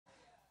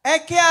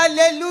Eke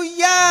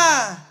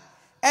hallelujah.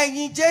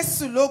 Ẹ̀yin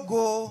Jésù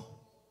lógo.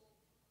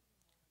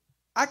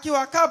 A kí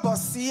wa káàbọ̀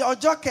sí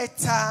ọjọ́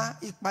kẹta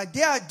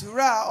ìpàdé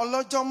àdúrà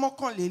ọlọ́jọ́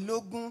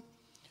mọ́kànlélógún.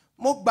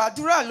 Mo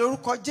gbàdúrà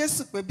lórúkọ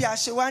Jésù pé bí a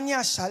ṣe wá ní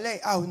àṣálẹ́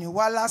a ò ní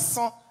wá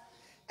lásán.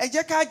 Ẹ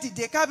jẹ́ ká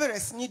dìde ká bẹ̀rẹ̀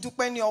sí ní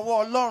dúpẹ́ ní ọwọ́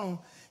Ọlọ́run.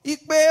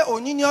 Ipe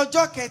òní ní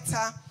ọjọ́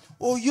kẹta,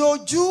 òye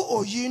ojú,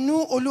 òye inú,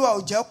 Olúwa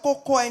ò jẹ́ kó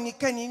kó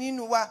ẹnikẹ́ni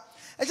nínú wa.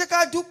 Ẹ jẹ́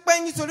ká dúpẹ́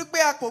nítorí pé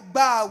a kò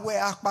gba àwẹ̀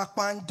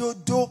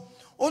àpàpàǹdodo.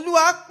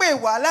 Olúwa pè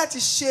wá láti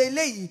ṣe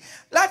eléyìí,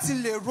 láti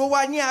lè ró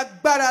wa ní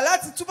agbára,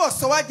 láti túbọ̀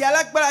sọ wá di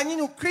alágbára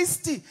nínú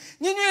Kristi,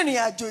 nínú ìrìn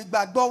àjò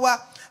ìgbàgbọ́ wa.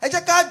 Ẹ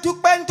jẹ́ ká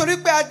dúpẹ́ nítorí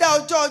pé a dá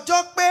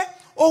ọjọ́ pé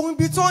ohun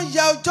ibi tó ń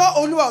yẹ ọjọ́,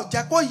 Olúwa ò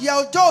jẹ́ kó yẹ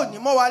ọjọ́ òní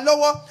mọ́ wa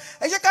lọ́wọ́.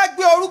 Ẹ jẹ́ ká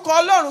gbé orúkọ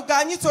Ọlọ́run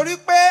ga nítorí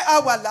pé a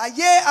wà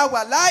láyé, a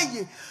wà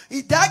láàyè.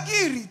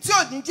 Ìdágìrì tí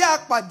ò ní jẹ́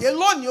àpàdé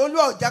lónìí,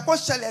 Olúwa ò jẹ́ kó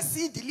ṣẹlẹ̀ sí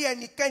ìdílé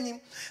ẹnikẹ́ni.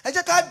 Ẹ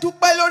jẹ́ ká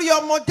dúpẹ́ lórí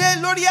ọmọdé,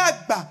 lórí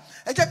àgbà.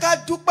 Ẹ jẹ́ ká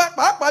dúpẹ́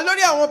pàápàá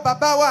lórí àwọn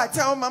bàbá wa àti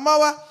àwọn màmá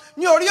wa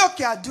ní orí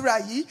òkè àdúrà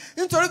yìí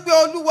nítorí pé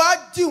Olúwa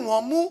dì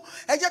wọ́n mú.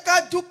 Ẹ jẹ́ ká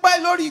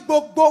dúpẹ́ lórí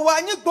gbogbo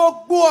wa ní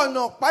gbogbo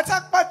ọ̀nà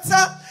pátápátá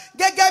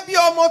gẹ́gẹ́ bí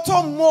ọmọ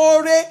tó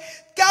mọ̀ọ́re.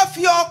 Ká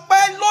fi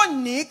ọpẹ́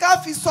lónìí, ká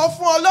fi sọ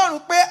fún Ọlọ́run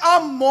pé a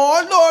mọ̀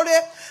ọ́ lóore,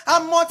 a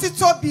mọ̀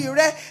títóbi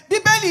rẹ.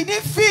 Bíbélì ní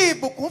fi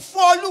ìbùkún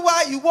fún Olúwa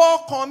ìwọ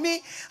ọkàn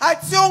mi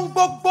àti ohun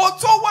gbogbo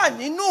tó wà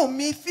nínú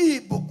mi, fi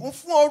ìbùkún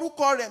fún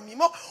orúkọ rẹ̀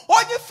mímọ́. Ó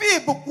ní fi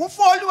ìbùkún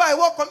fún Olúwa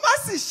ìwọ ọkàn mi, má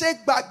sì ṣe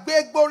gbàgbé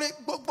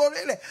gbogbo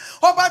rẹ̀.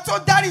 Ọba tó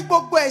dárí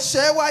gbogbo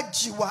ẹ̀ṣẹ̀ wa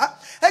jì wá.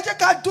 Ẹ jẹ́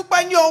ká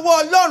dúpẹ́ ní ọwọ́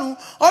Ọlọ́run,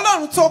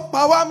 Ọlọ́run tó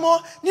pa wá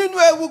mọ́ nínú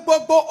ewu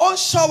gbogbo, ó ń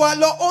ṣọ́ wa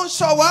lọ, ó ń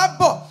ṣọ́ wa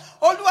bọ̀.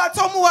 Olúwa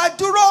tó mú wa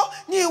dúró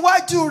ní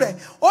iwájú rẹ̀.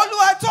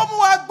 Olúwa tó mú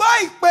wa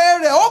gbọ́ ìpè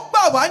rẹ̀, ó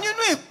gbà wá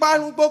nínú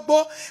ìparun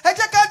gbogbo. Ẹ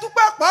jẹ́ ká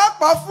dúpẹ́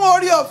pàápàá fún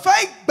oore ọ̀fẹ́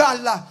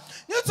ìgbàlà.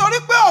 Nítorí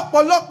pé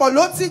ọ̀pọ̀lọpọ̀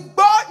ló ti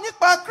gbọ́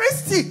nípa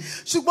Kristi,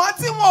 ṣùgbọ́n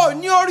tí wọn ò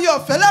ní oore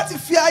ọ̀fẹ́ láti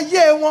fi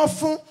ayé wọn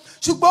fún.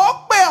 Ṣùgbọ́n ó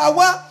pè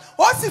àwa,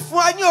 ó sì fún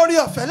wa ní oore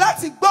ọ̀fẹ́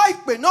láti gbọ́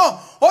ìpè náà.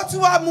 Ó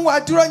tún wá mú wa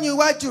dúró ní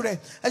iwájú rẹ̀.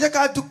 Ẹ jẹ́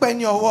ká dúpẹ́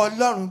ní ọwọ́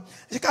Ọlọ́run.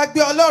 Ẹ jẹ́ ká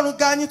gbé Ọlọ́run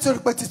ga nítorí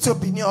pé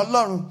títóbi ní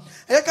Ọlọ́run.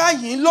 Ẹ jẹ́ ká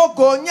yìn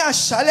lógo ní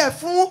àṣálẹ́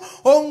fún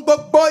ohun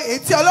gbogbo èyí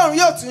tí Ọlọ́run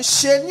yóò tún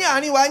ṣe ní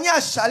àárín wa ní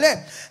àṣálẹ́.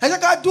 Ẹ jẹ́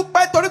ká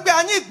dúpẹ́ torí pé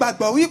a ní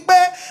ìgbàgbọ́ wípé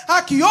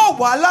a kì yóò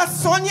wá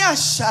lásán ní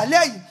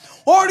àṣálẹ́ yìí.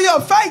 Oore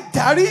ọ̀fẹ́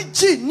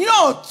ìdáríjì ní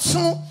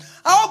ọ̀tun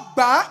a ó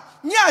gbà á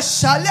ní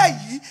àṣálẹ́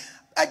yìí.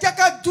 Ẹ jẹ́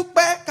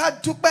ká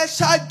dúpẹ́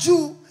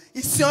ṣáájú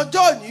ìsìn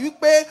ọjọ́ òní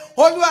wípé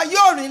Olúwa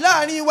yóò rìn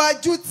láàrin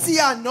iwájú ti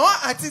àná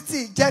àti ti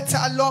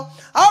ìjẹta lọ.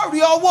 A ó rí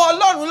ọwọ́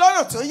Ọlọ́run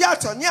lọ́nà tó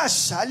yàtọ̀ ní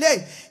àṣálẹ́.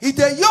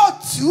 Ìdè yóò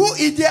tú,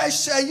 ìdè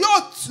ẹ̀ṣẹ̀ yóò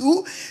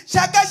tú,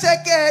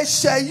 ṣẹ̀kẹ̀ṣẹ̀kẹ̀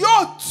ẹ̀ṣẹ̀ yóò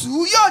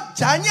tú, yóò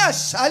já ní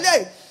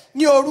àṣálẹ́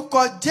ní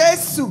orúkọ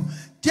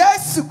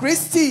Jésù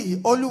Kristi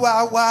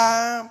Olúwa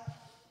wa.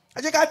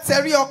 Ẹ jẹ́ ká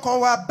tẹrí ọkàn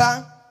wa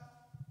bá.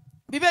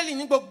 Bíbélì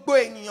ní gbogbo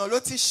ènìyàn ló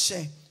ti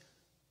ṣẹ̀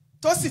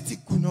tó sì ti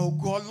kùnà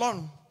ògo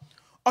Ọlọ́run.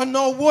 Ọ̀nà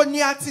wo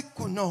ni a ti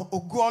kùnà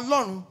ògo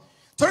Ọlọ́run?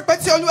 Torí pé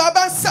tí Olúwa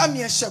bá ń sàmì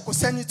ẹ̀ṣẹ̀ kò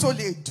sẹ́ni tó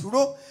lè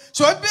dúró.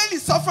 Ṣùgbọ́n Bíbélì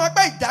sọ fún wa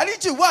pé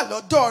ìdáríjì wà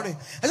lọ́dọ̀ rẹ̀.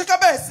 Ẹ jẹ́ ká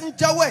bẹ̀rẹ̀ sí ní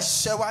jẹ́wọ́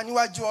ẹ̀ṣẹ̀ wa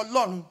níwájú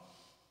Ọlọ́run.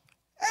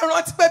 Ẹ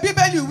rántí pé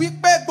Bíbélì wí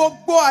pé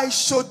gbogbo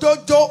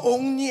àìṣòdodo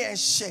òun ni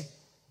ẹ̀ṣẹ̀.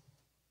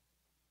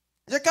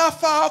 Ẹ jẹ́ ká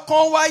fa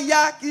ọkàn wa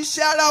ya, kì í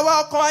ṣe ara wa,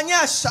 ọkàn wa ní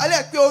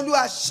àṣálẹ́ pé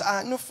Olúwa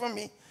ṣàánú fún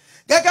mi.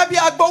 Gẹ́gẹ́ bí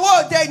agbowó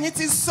òde yìí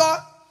ti sọ,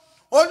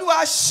 Olúwa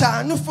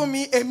ṣàánú fún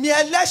mi, èmi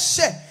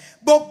ẹlẹ́ṣẹ̀.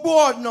 Gbogbo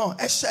ọ̀nà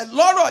ẹ̀ṣẹ̀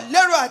lọ́rọ̀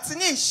lérò àti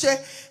ní ìṣe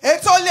èyí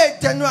tó lè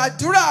dẹnu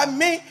àdúrà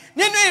mi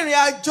nínú ìrìn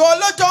àjò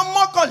ọlọ́jọ́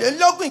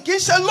mọ́kànlélógún, kì í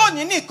ṣe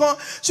lónìí nìkan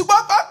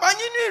ṣùgbọ́n pàápàá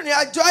nínú ìrìn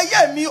àjò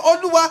ayé mi.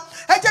 Olúwa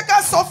ẹ jẹ́ ká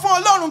sọ fún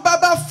Ọlọ́run,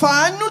 bàbá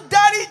fàánú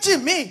dáríjì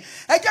mi.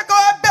 Ẹ jẹ́ ká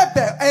wá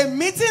bẹ̀bẹ̀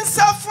ẹ̀mí tí ń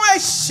sá fún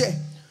ẹ̀ṣẹ̀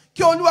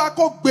kí Olúwa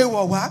kó gbé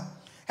wọ̀ wá.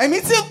 Ẹ̀mí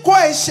tí ń kó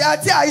ẹ̀ṣẹ̀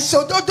àti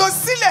àìṣòdodo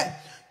sílẹ̀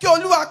kí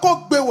Olúwa kó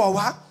gbé wọ̀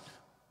wá.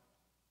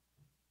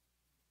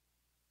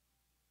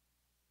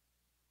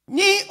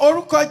 Ní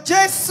orúkọ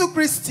Jésù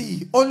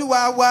Kristi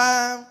Olúwa wa.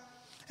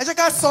 Ẹ jẹ́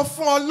ká sọ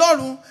fún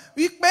Ọlọ́run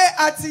wípé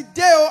a ti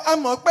dé o, a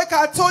mọ̀ pé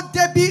ká tó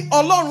débí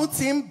Ọlọ́run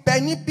ti ń bẹ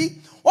níbí.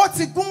 Ó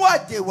ti gún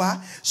wàdé wá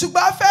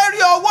ṣùgbọ́n a fẹ́ rí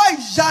ọwọ́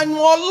ìyanu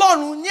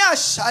Ọlọ́run ní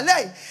àṣálẹ́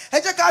yìí. Ẹ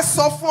jẹ́ ká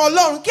sọ fún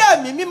Ọlọ́run kí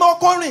ẹ̀mí mímọ́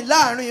kó rìn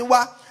láàrin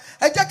wa.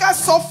 Ẹ jẹ́ ká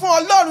sọ fún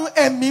Ọlọ́run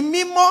ẹ̀mí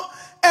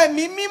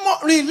mímọ́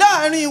rìn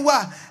láàrin wa.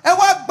 Ẹ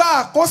wá gba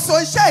àkóso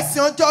iṣẹ́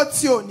ìsìn ọjọ́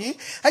ti òní.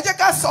 Ẹ jẹ́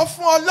ká sọ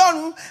fún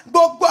Ọlọ́run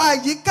gbogbo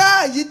àyíká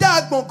àyídá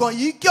gbọ̀ngàn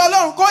yìí kí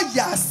Ọlọ́run kó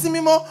yà á sí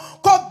mímọ́,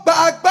 kó gba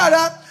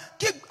agbára,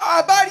 kí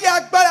a bá rí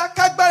agbára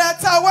kágbára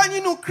tá a wá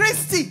nínú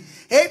Kristi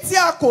èyí tí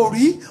a kò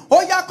rí,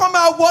 ó yá kó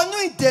máa wọnú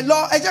ìdè lọ.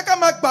 Ẹ jẹ́ ká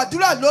máa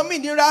gbàdúrà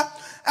lómìnira.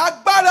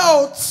 Agbára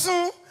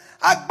ọ̀tun,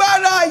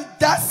 agbára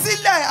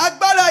ìdásílẹ̀,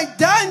 agbára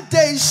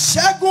ìdáǹdè,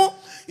 ìṣẹ́gun,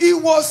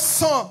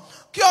 ìwòsàn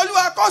kí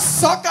Olúwa kó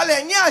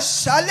sọ̀kalẹ̀ ní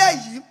àṣálẹ́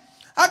yìí.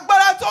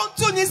 Agbára tó ń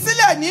túni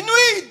sílẹ̀ nínú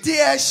ìdè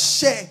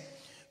ẹ̀ṣẹ̀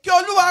kí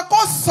Olúwa kó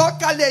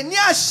sọ̀kalẹ̀ ní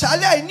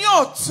àṣálẹ́ ní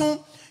ọ̀tun,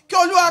 kí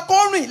Olúwa kó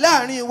rìn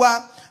láàrin wa.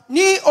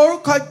 ní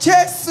orúkọ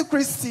Jésù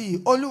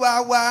Kristi Olúwa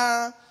wa.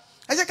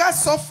 Ẹ jẹ́ ká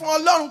sọ fún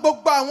Ọlọ́run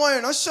gbogbo àwọn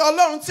ìránṣẹ́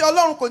Ọlọ́run tí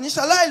Ọlọ́run kò ní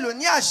ṣaláìlò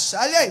ní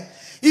àṣálẹ́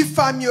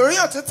ìfàmì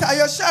òríyàn tó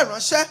tayọ iṣẹ́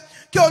ìránṣẹ́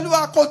kí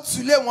Olúwa kó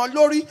tùlé wọn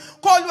lórí,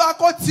 kí Olúwa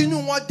kó tinú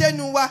wọn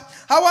dénú wa.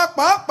 Àwa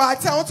pàápàá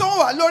àti àwọn tó ń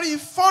wà lórí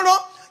fọ́nrán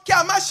kí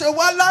a má ṣe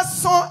wá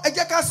lásán. Ẹ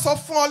jẹ́ ká sọ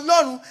fún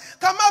Ọlọ́run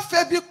ká má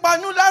febi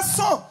panú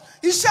lásán.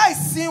 Iṣẹ́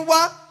ìsìn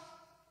wa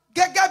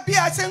gẹ́gẹ́ bí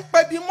a ṣe ń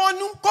pebi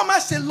mọ́nú kó má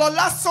ṣe lọ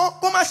lásán,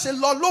 kó má ṣe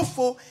lọ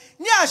lófo.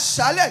 Ní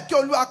àṣálẹ́ kí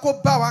Olúwa kó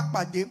bá wa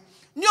pàdé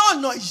ní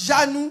ọ̀nà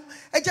ìyanu.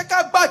 Ẹ jẹ́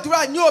ká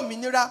gbàdúrà ní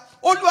òmìnira.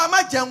 Olúwa má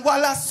jẹ́ ń wá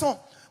lásán.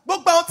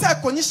 Gbogbo àwọn tí a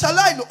kò ní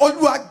ṣaláìlò,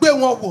 Olúwa gbé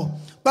wọn wọ̀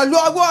pẹ̀lú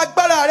ọwọ́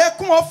agbára rẹ,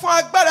 kún wọn fún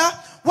agbára,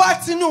 wá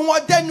tinú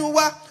wọn dẹnu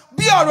wa.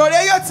 Bí ọ̀rọ̀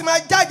rẹ yóò ti máa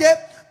jáde,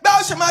 bá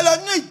ó ṣe máa lọ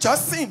ní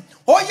ìjọsìn,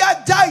 ó yá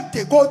dá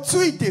ìdè kó tú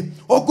ìdè,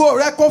 ògo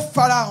rẹ kó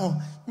farahàn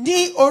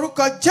ní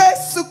orúkọ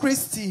Jésù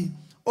Kristi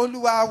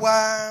Olúwa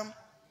wa.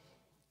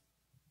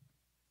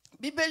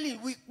 Bíbélì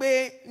wí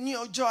pé ní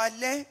ọjọ́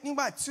alẹ́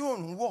nígbà tí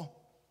oòrùn wọ̀,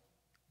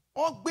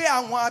 wọ́n gbé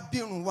àwọn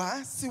abirùn wá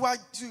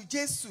síwájú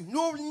Jésù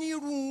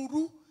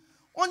lónírúurú.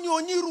 Wọ́n ní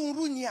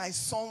onírúurú ni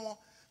àìsàn wọn,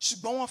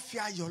 ṣùgbọ́n wọ́n fi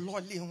ayọ̀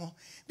lọ́lé wọn.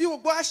 Bí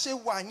gbogbo a ṣe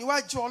wà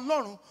níwájú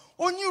Ọlọ́run,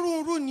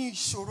 onírúurú ni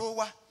ìṣòro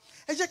wa.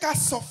 Ẹ jẹ́ ká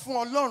sọ fún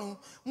Ọlọ́run,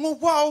 mo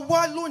wá ọ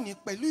wá lónìí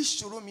pẹ̀lú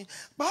ìṣòro mi.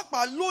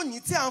 Pàápàá lónìí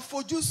tí à ń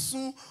fojú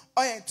sun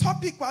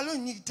topic wa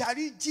lónìí,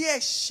 ìdáríjì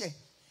ẹ̀ṣẹ̀.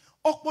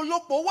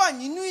 Ọ̀pọ̀lọpọ̀ wà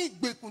nínú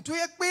ìgbèkùn tó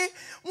yẹ pé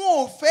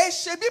wọn ò fẹ́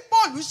ṣe bí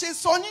Paul ṣe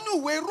sọ nínú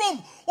ìwé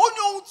Rome. Ó ní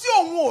ohun tí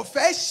òun ò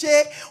fẹ́ ṣe,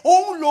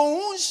 òun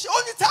lòun ń ṣe. Ó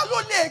ní ta ló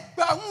lè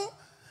gbà wọ́n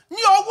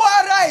ní ọwọ́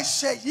ara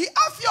ẹ̀ṣẹ̀ yìí?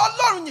 A fi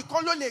Ọlọ́run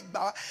nìkan ló lè gbà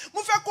wá. Mo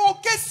fẹ́ kó o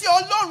ké sí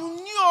Ọlọ́run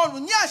ní ọ̀run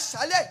ní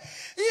àṣálẹ̀.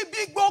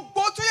 Ibi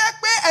gbogbo tó yẹ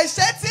pé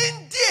ẹ̀ṣẹ̀ ti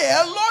ń dì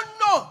ẹ́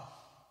lọ́nà.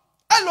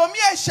 Ẹlòmíì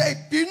ẹ̀ṣẹ̀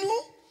ìbínú,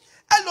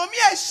 ẹlòmíì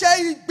ẹ̀ṣẹ̀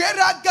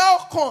ìgbéraga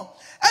ọkàn,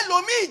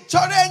 ẹlòmíì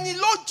ìjọra ẹni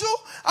lójú,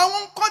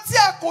 àwọn nǹkan tí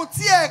a kò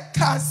tiẹ̀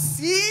kà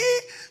sí.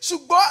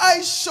 Ṣùgbọ́n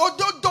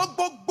àìṣòdodo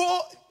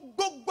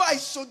gbogbo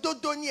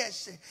àìṣòdodo ni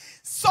ẹ̀ṣẹ̀.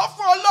 Sọ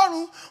fún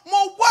Ọlọ́run, mo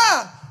wá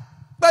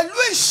pẹ̀lú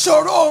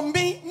ìṣòro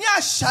mi ní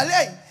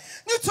àṣálẹ̀ yìí.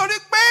 Nítorí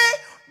pé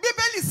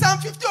Bíbélì Psalm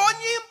 50 ó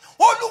ní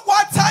Olúwa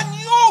ta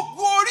ni ó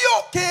gun orí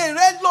òkè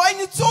rẹ lọ,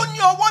 ẹni tó ní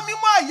ọwọ́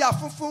mímọ́ àyà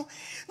funfun.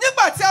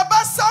 Nígbà tí a bá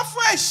sá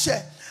fún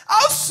ẹ̀ṣẹ̀, a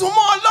ó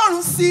súnmọ́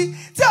Ọlọ́run sí i.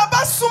 Tí a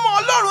bá súnmọ́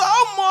Ọlọ́run, a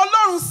ó mọ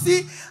Ọlọ́run sí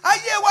i.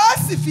 Ayé wa á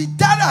sì fi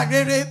dára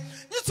rere.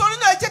 Nítorí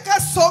náà ẹ jẹ́ ká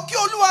sọ kí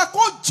Olúwa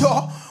kó jọ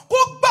kó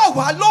gbà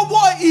wá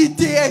lọ́wọ́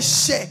ìdè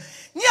ẹ̀ṣẹ̀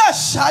ní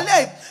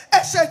àṣálẹ̀.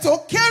 Ẹ̀ṣẹ̀ tó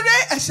kéré,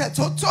 ẹ̀ṣẹ̀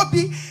tó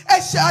tóbi,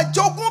 ẹ̀ṣẹ̀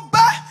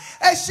àjogúnbá,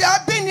 ẹ̀ṣẹ̀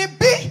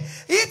abínibí.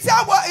 Èyí tí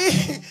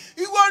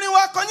ìwé orin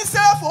wa kan ní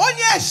Sẹ́ráfù, ó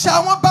ní ẹ̀ṣẹ̀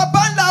àwọn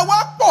baba ńlá wa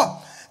pọ̀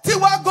tí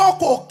wa gan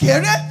kò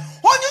kéré.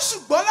 Ó ní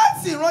ṣùgbọ́n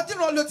láti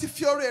ìrandíran ló ti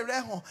fi oore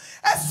rẹ̀ hàn.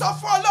 Ẹ sọ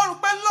fún Ọlọ́run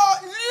pé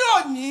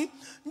lónìí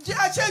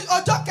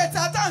ọjọ́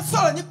kẹta tá à ń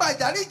sọ̀rọ̀ nípa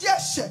ìdáríjì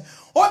ẹ̀ṣẹ̀.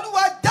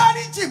 Olúwa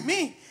dáríjì mí.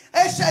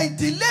 Ẹ̀ṣẹ̀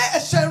ìdílé,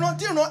 ẹ̀ṣẹ̀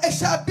ìrandíran,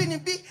 ẹ̀ṣẹ̀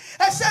abínibí,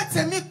 ẹ̀ṣẹ̀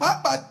tèmi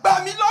pàápàá, gbà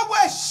mí lọ́wọ́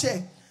ẹ̀ṣẹ̀.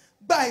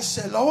 Gba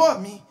ẹ̀ṣẹ̀ lọ́wọ́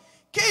mi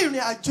kí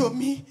ìrìn àjò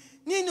mi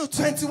nínú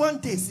 21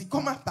 days kó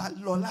má bàa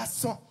lọ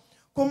lásán,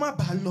 kó má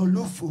bàa lọ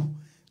lófo.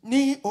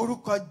 Ní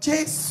orúkọ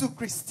Jésù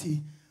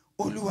Kristi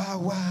Olúwa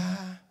wa.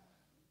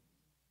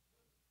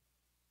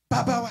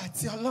 Bàbá wa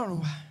àti Ọlọ́run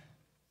wa,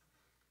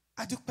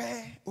 a dúpẹ́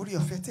orí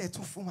ọ̀fẹ́ tẹ́ ẹ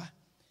tún fún wa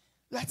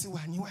láti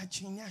wà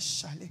níwájú ní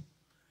àṣálẹ́.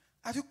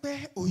 A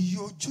dúpẹ́ òye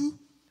ojú,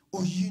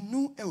 òye inú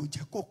ẹ ò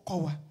jẹ́ kó kọ́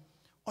wa.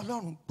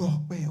 Ọlọ́run gbọ́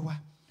ọpẹ́ wa,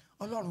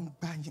 Ọlọ́run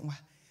gbà yín wa.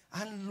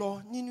 À ń lọ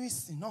nínú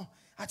ìsìn náà,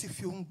 a ti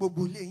fi ohun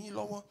gbogbo lé yín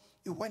lọ́wọ́.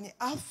 Ìwọ ni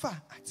Alpha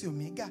àti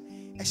Omega.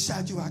 Ẹ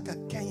ṣáájú wa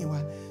kẹ́yìn wa.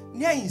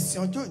 Ní ẹ̀yìn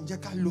ìsìn ọjọ́ ìjẹ́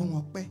ká lóhùn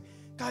ọpẹ́,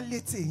 ká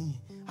létè yín.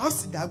 A ó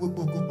sì dá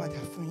gbogbo ògo padà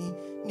fún yín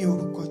ní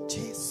orúkọ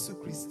Jésù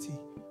Kristi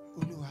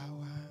Olúwa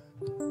wa.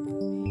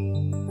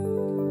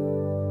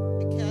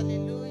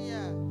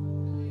 Hallelujah.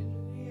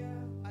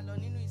 A lọ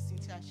nínú ìsìn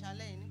ti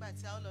àṣálẹ́ yìí nígbà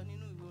tí a ó lọ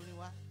nínú ìwé orin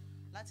wa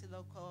láti lọ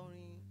kọ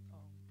orin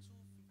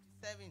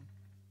 257.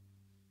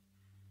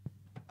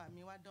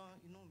 Àmì wá dán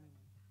inú mi.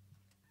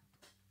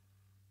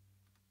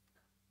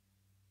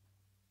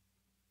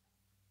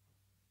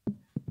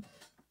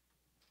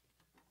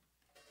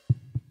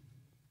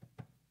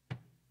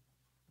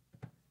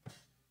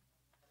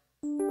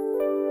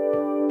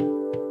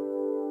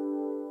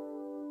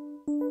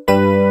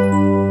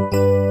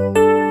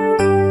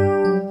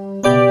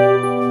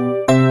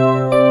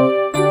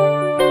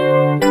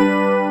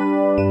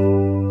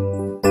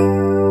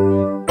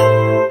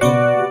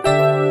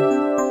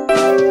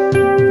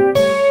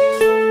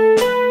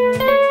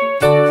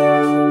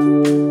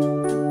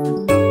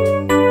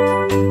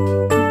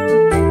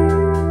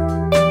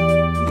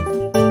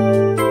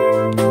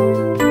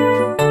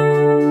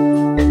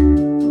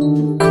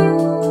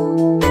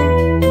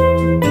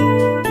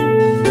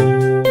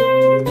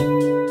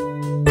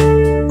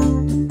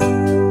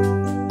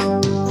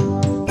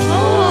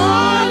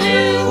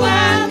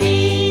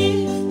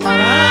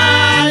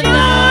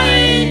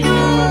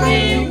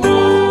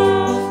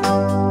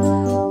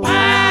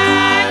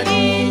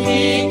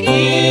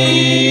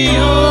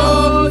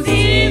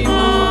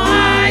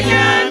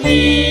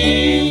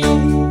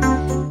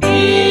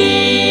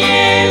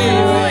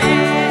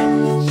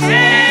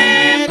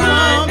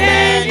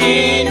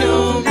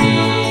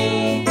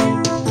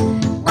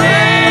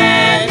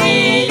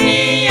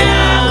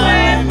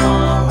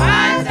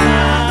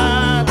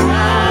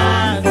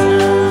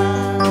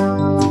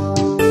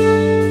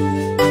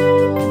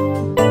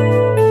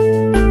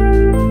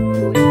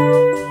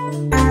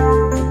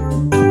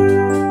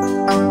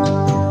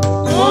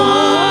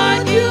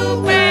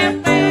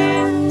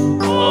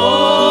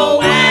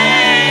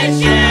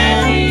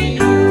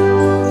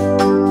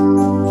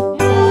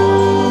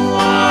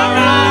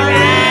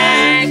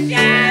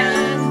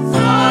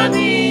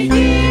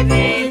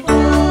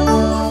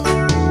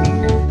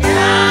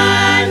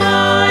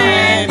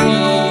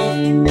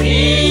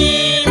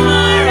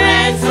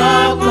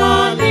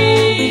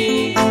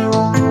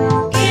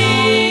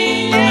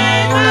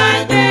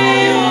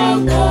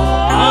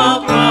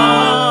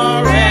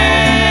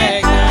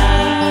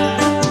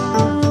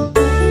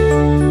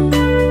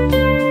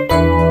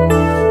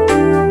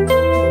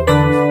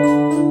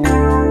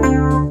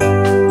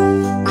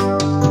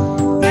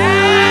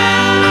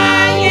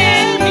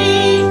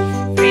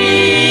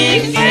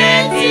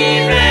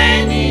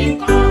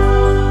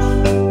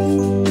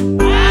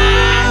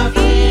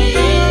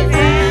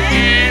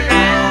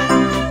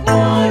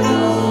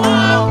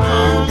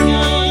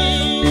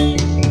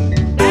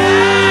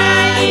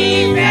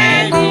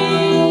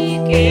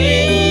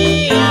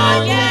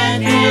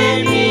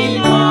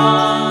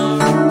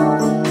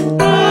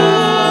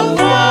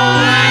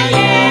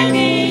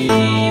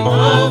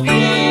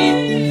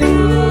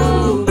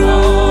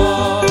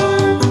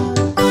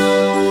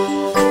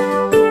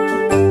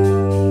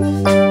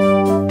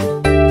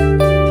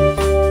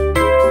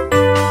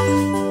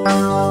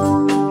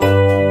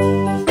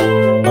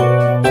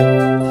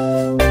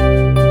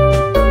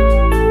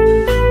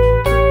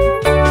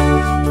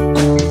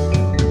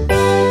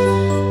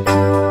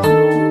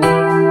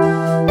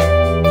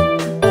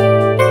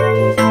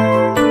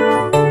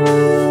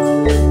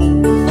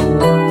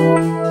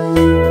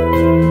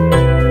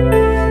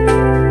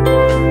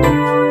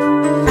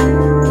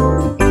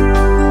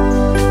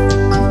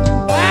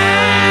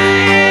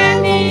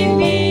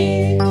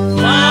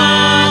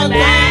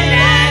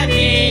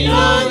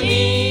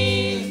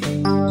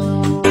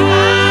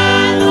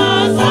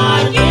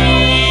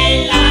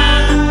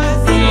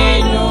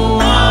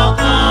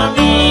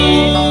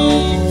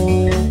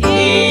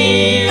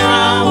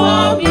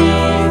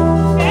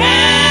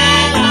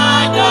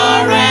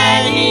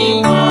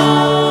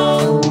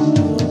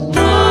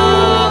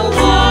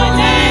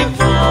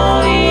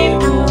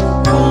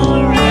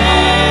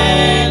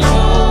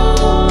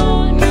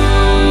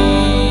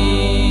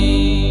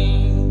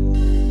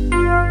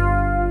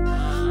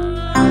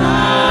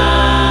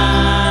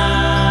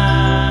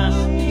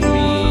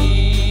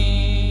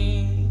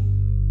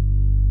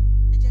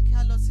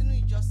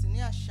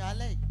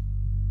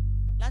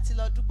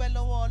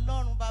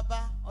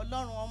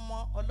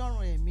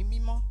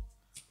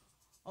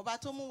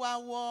 tó mú wa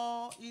wọ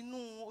inú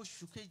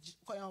oṣù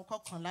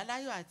kọkànlá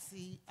láyọ̀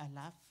àti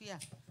àlàáfíà.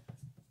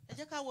 Ẹ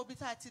jẹ́ ká wo ibi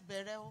tá a ti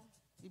bẹ̀rẹ̀ o,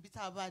 ibi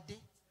tá a bá dé,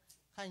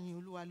 ká yin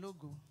Olúwa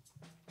lógo.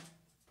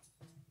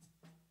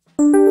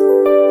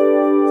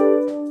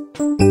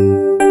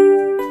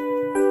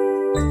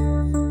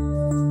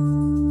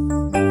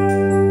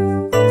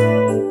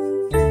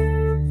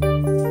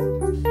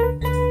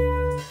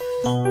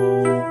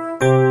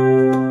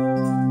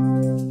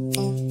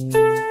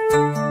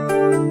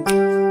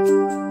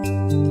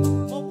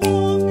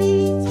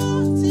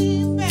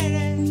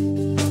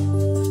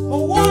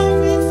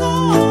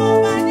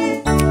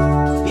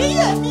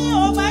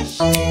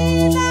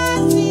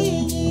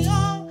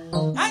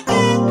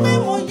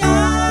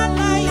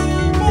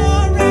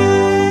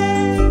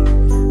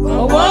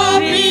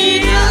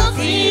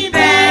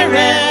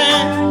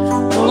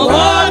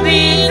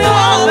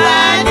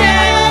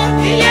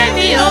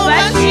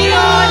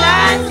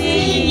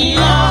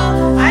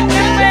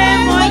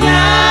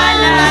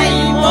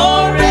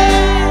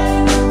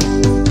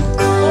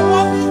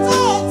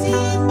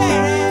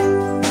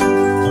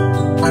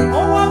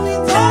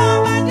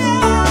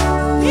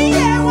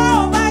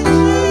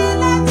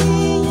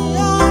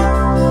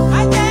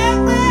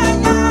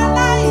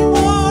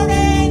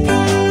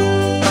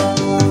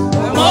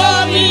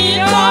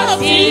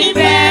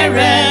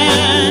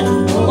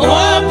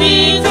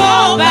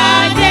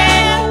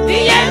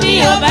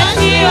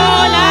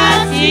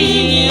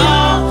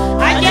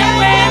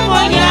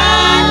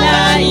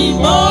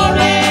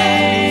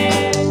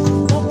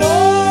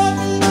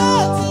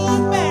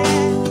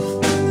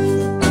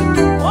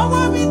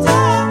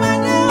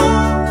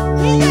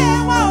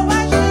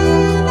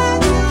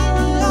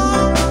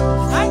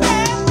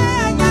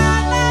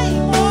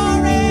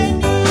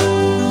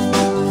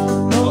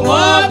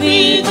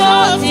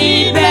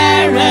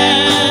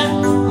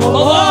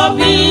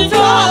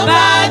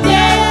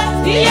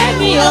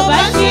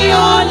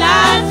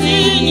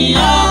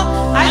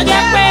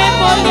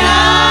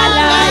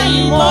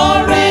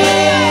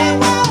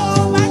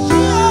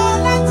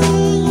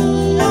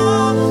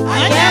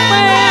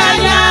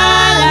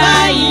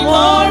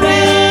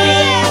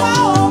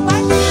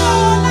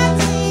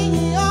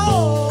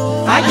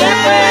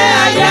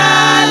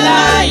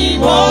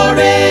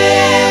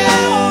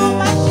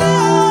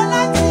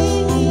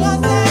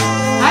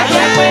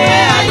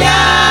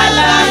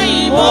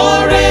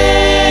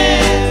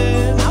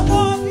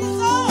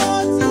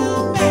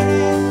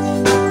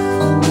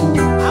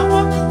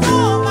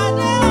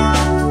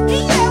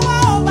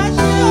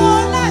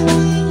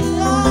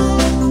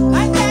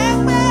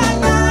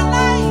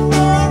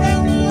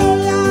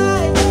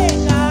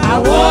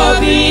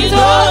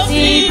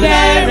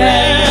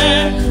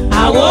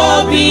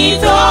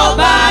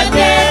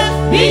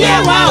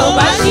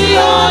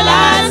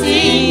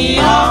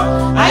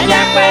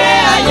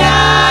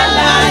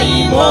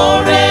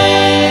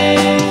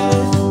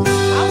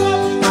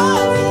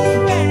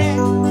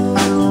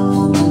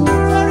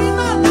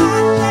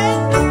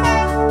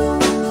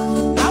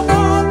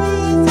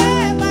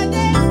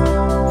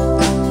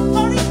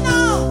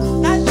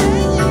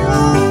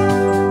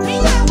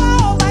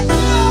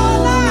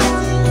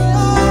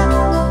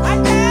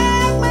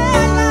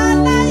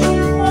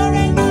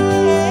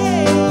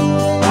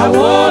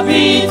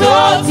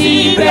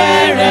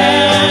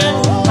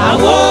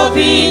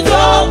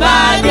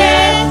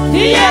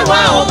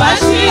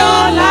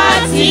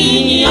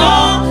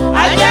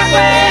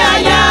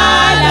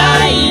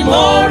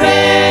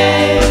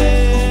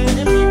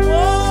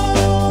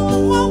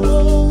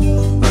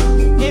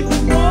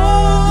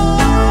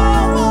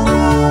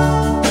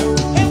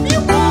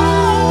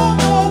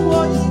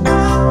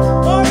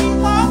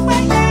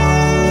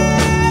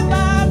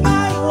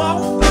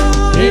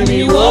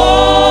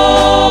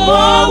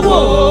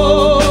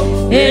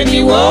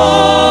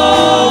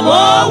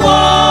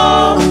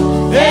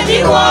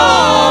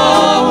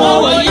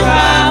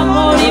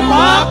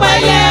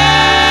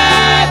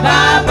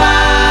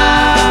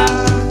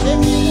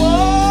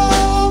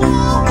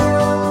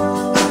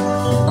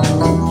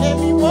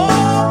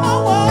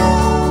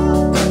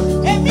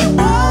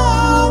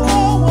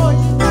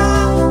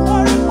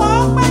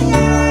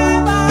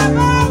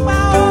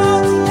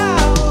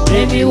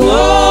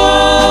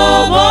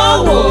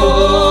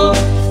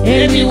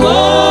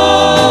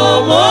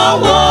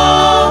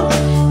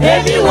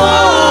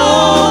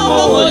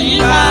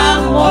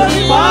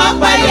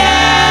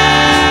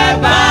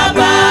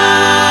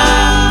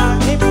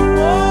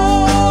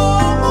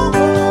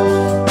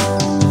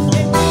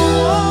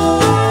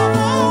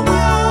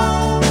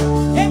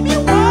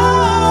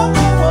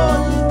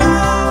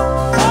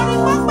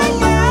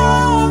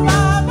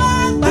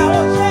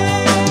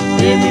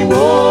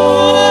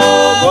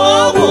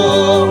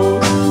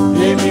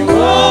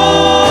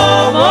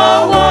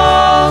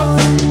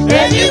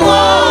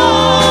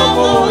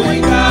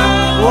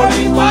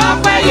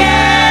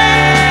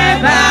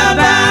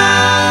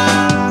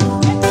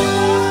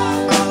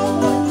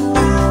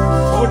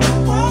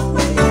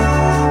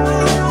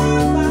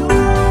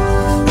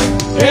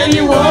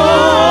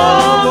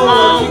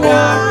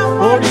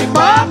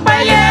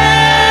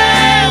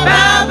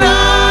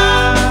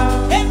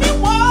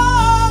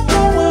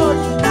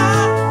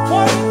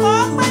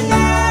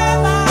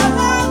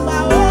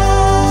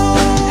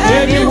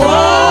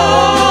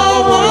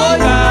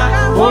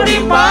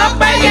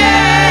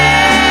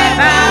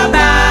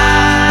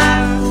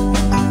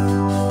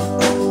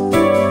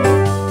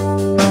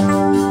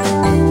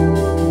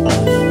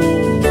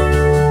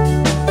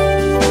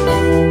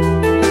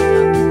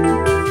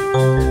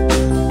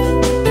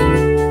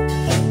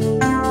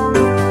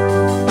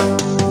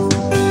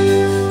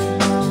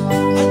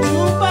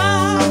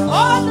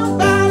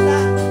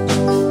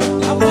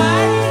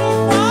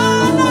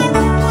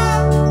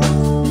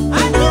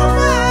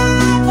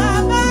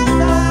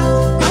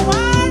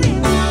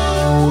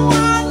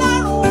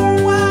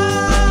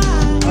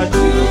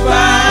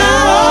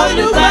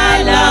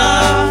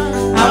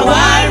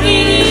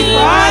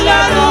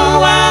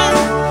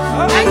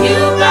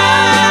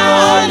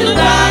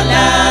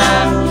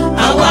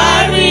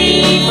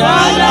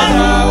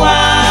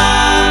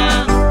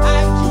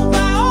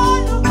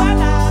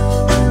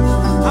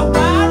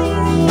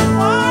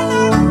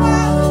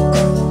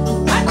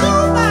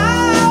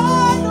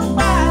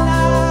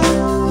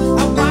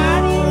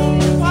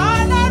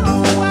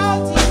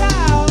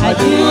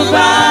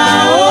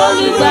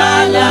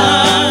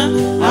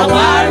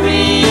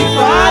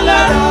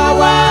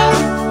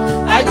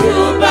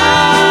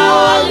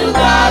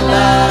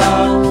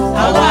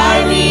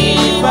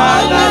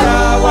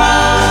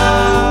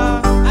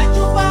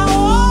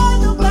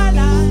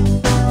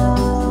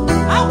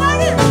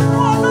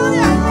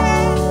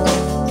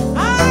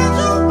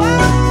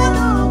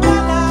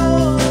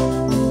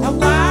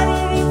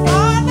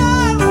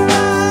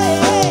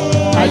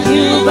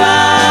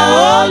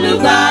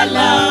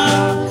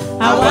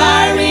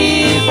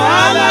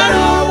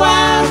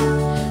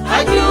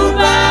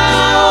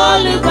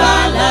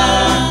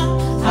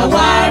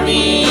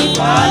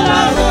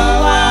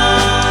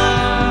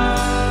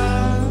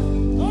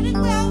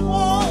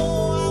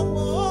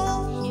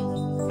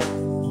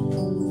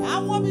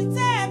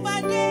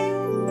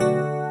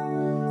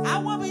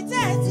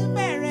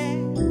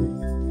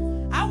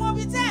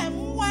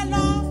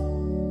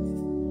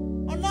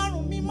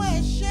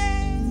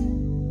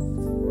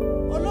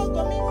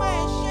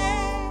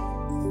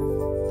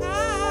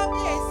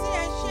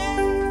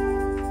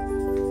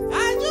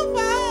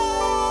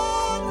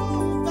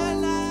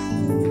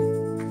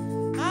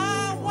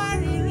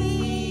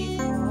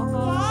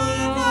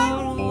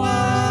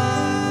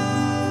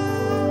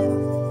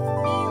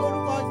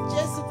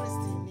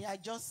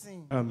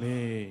 nísìn.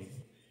 Amen.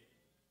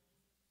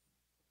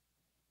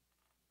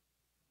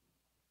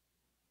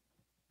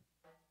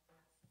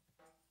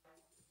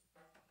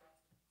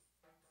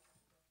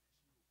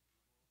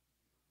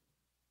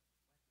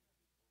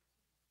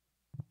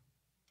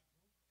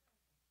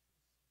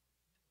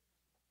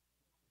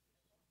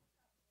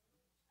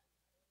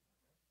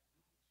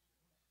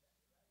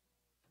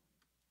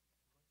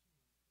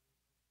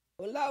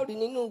 òun láòrí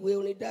nínú ìwé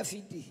orin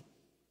dáfídì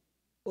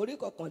orí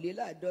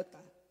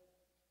 51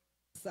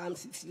 psalm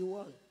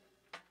 61.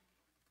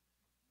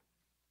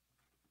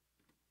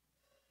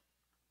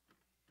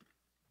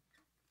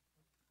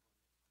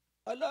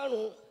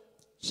 ọlọ́run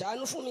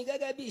ṣàánú fún mi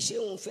gẹ́gẹ́ bí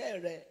ìṣeun ìfẹ́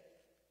rẹ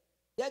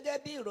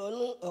gẹ́gẹ́ bí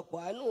ìrọ̀nú ọ̀pọ̀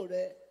àánú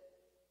rẹ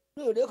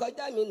nú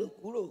ìrékọjá mi nù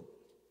kúrò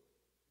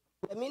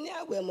wẹ̀mí ní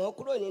àwẹ̀mọ́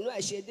kúrò nínú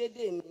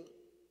àìṣedéédé mi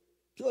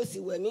kí o sì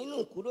wẹ̀mí nù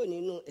kúrò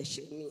nínú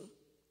ẹ̀ṣẹ̀ mi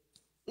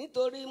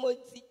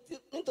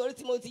nítorí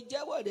tí mo ti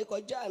jẹ́wọ́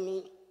ìrékọjá mi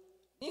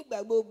nígbà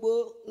gbogbo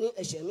ni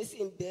ẹ̀ṣẹ̀ mi sì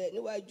ń bẹ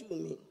níwájú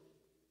mi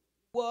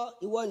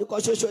ìwọ nìkan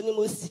ṣoṣo ni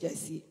mo ṣẹ̀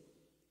sí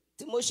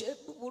tí mo ṣe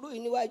búburú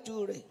yìí níwájú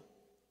rẹ̀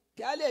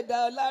kí a lè dá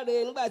ọ láre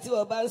nígbà tí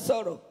wọ́n bá ń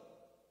sọ̀rọ̀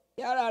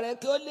kí ara rẹ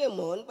kí ó lè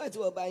mọ́ nígbà tí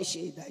wọ́n bá ń ṣe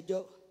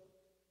ìdájọ́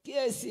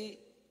kíyèsí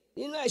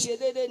nínú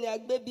àìṣedéédé ni a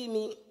gbé bí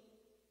mi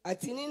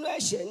àti nínú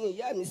ẹ̀ṣẹ̀ ni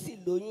ìyá mi sì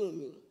lóyún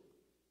mi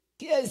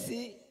kíyèsí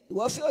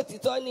ìwọ fẹ́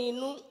òtítọ́ ní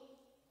inú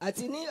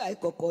àti ní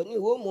àìkọ̀kọ̀ ni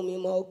ìwọ mú mi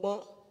mọ ọgbọ́n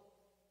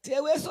fi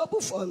ewé sóòpù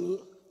fọ̀ mí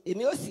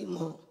èmi ó sì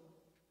mọ́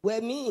wẹ̀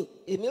mí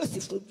èmi ó sì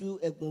fún ju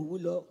ẹ̀gbọ̀n òwú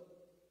lọ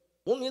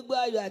mú mi gbọ́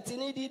ayọ̀ àti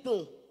ní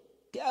dídùn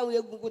kí àwọn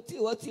egungun tí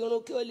ìwọ ti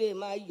rún kí ó lè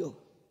máa yọ̀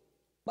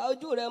pa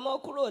ojú rẹ mọ́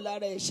kúrò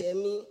lára ẹ̀ṣẹ̀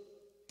mi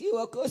kí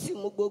ìwọ kí ó sì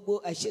mú gbogbo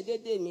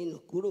àìṣedéédé mi nù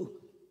kúrò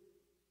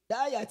dá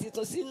àyà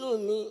tuntun sínú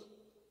mi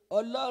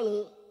ọlọ́run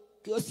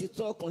kí ó sì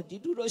tún ọkàn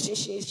dídúró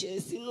ṣinṣin ṣe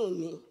sínú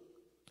mi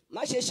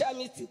má ṣe ṣá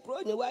mi tì kúrò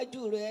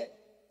níwájú rẹ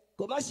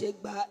kó má ṣe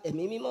gba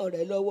ẹ̀mí mímọ́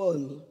rẹ lọ́wọ́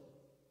mi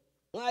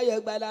wọn ayọ̀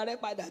ìgbàlà rẹ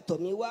padà tọ̀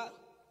mí wá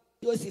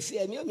kí o sì fi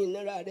ẹ̀mí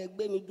òmìnira rẹ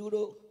gbé mi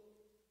dúró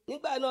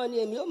nígbà náà ni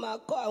èmi ó máa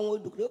kọ́ àwọn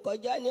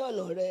olùrékọjá ní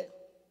ọ̀nà rẹ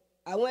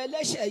àwọn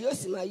ẹlẹ́ṣẹ̀ yóò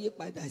sì máa yí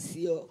padà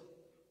sí ọ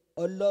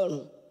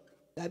ọlọ́run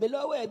gbà mí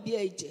lọ́wọ́ ẹ̀bi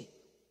ẹ̀jẹ̀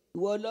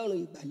ìwọ ọlọ́run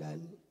ìgbàlà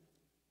mi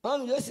wọn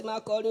yóò sì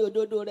máa kọrin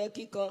òdodo rẹ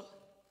kíkan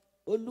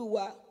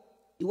olúwa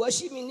ìwọ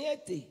ṣí mi ní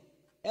ètè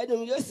ẹnu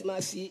mi yóò sì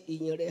máa fi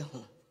ìyìn rẹ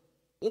hàn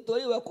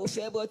nítorí ìwọ kò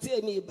fẹ́ ẹbọ tí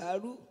èmi ìbá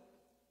rú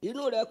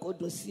inú rẹ kò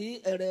dùn sí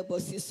ẹrẹ ẹbọ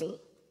sísun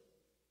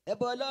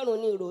ẹbọ ọlọ́run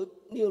ní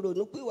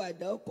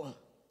ìrònúpìwàdà ọkàn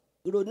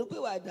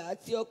ìrònúpìwàdà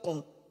àti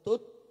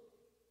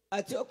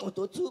ọkàn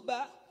tó túbá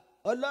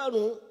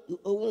ọlọ́run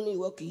òun ni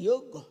ìwọ kì yóò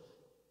gàn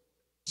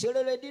ṣe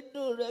rere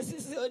dídùn rẹ sí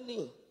Síónì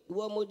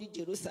ìwọ ọmọdé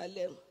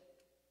Jerusalem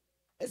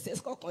ẹsẹ̀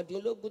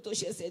 19 tó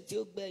ṣẹṣẹ̀ tí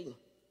ó gbẹ̀yìn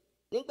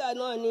nígbà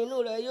náà ni inú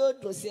rẹ yóò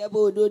dùn sí ẹbọ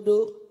òdodo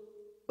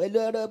pẹ̀lú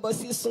ẹrọ ẹbọ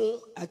sísun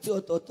àti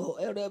ọ̀tọ̀ọ̀tọ̀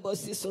ẹrọ ẹbọ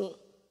sísun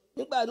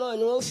nígbà náà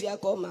ni wọ́n fi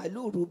akọ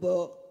màálù rúbọ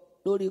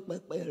lórí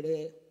pẹpẹ rẹ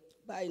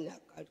báyìí ní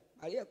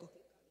àparí ẹ̀kọ́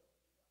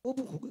ó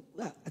bùkún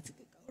kíkà àti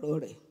kíkà ọ̀rọ̀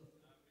rẹ̀.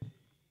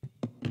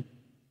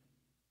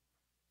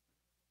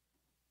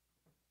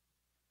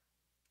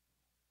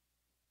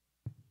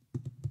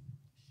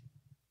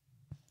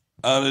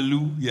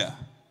 Hallelujah.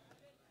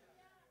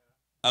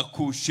 A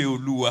kú iṣẹ́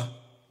Olúwa.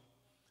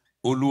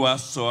 Olúwa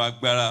sọ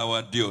agbára wa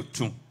di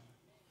ọ̀tun.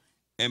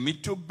 Ẹ̀mí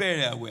tó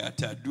bẹ̀rẹ̀ àwẹ̀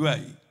àtàdúrà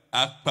yìí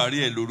á parí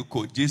ẹ̀ lórúkọ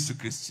Jésù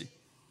Kristi.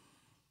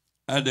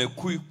 A dẹ̀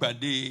kú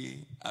ìpàdé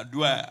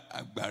àdúrà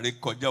àgbàre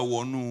kọjá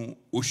wọnú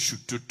oṣù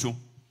tuntun.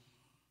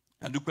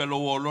 A dúpẹ́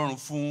lọ́wọ́ Ọlọ́run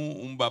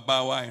fún bàbá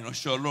wa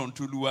ìránṣẹ́ Ọlọ́run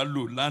tó Olúwa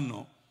lò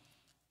lánàá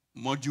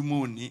mọ́júmọ́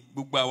òní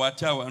gbogbo àwa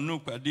tí a wà nínú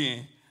ìpàdé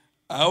yẹn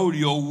a ó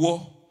rí ọwọ́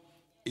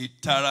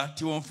ìtara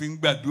tí wọ́n fi ń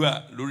gbàdúrà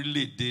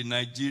lórílẹ̀‐èdè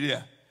Nàìjíríà.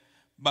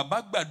 Bàbá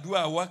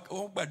gbàdúrà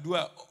wọ́n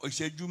gbàdúrà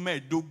ìṣẹ́jú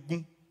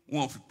 15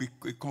 wọ́n fi pé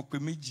kan pé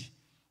méjì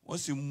wọ́n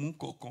sì mú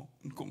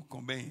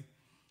nǹkan bẹ́yìn.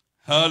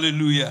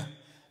 Hallelujah.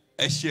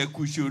 Ẹ ṣé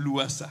kú iṣẹ́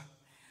Olúwa sà.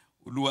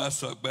 Olúwa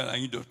sọ agbára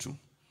yín dọ̀tun.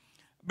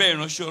 Bẹ́ẹ̀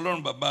ìránṣẹ́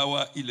Ọlọ́run bàbá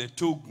wa ilẹ̀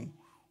Tóògùn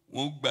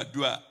wọ́n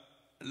gbàdúrà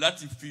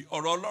láti fi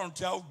ọ̀rọ̀ Ọlọ́run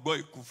tí a ó gbọ́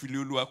ìkúfilé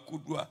Olúwa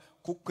kúdùà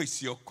kó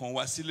pèsè ọkàn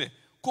wa sílẹ̀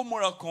kó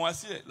múra ọkàn wa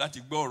sílẹ̀ láti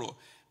gbọ́ ọ̀rọ̀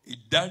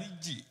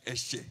ìdáríjì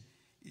ẹ̀ṣẹ̀.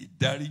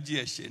 Ìdáríjì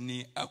ẹ̀ṣẹ̀ ni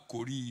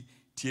àkòrí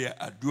tí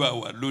àdúrà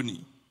wa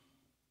lónìí.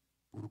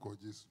 Orúkọ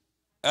Jésù.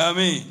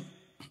 Amen.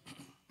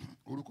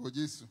 Orúkọ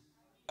Jésù.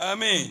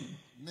 Amen.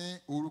 Ní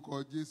orúkọ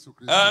Jésù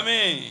Kristi.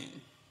 Amen.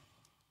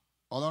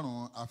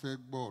 Ọlọ́run a fẹ́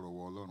gbọ́ ọ̀rọ̀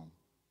wọ Ọlọ́run.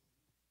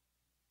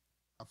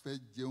 A fẹ́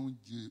jẹ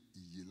oúnjẹ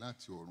ìyè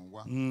láti ọ̀run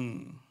wá.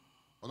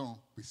 Ọlọ́run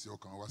pèsè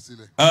ọkàn wa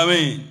sílẹ̀.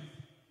 Amen.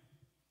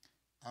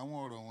 Àwọn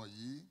ọ̀rọ̀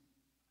wọ̀nyí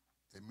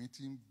ẹ̀mí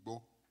tí ń gbọ́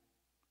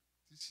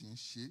tí sì ń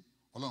ṣe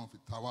Ọlọ́run fi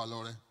ta wá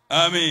lọ́rẹ.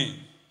 Amen.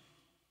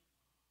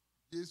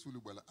 Jésù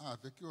olùgbàlà a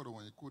fẹ́ kí ọ̀rọ̀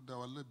wọ̀nyí kó dá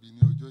wa lẹ́bi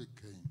ní ọjọ́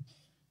ìkẹyìn.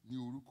 Ní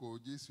orúkọ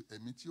Jésù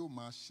ẹ̀mí tí ó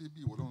máa ṣe bí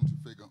ìwọ Ọlọ́run ti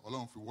fẹ́ gan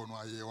Ọlọ́run fi wọnú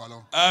ayé wa lọ.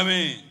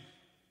 Amen.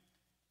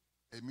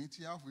 Ẹ̀mí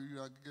tí a fi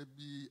ríra gẹ́gẹ́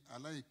bí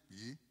aláìpé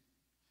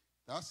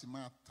tá a sì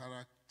máa tara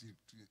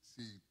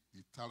ṣe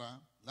ìtara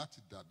láti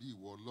dàbí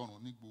ìwọ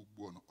Ọlọ́run ní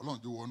gbogbo ọ̀nà. Ọlọ́run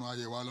jọ̀ọ́ wọnú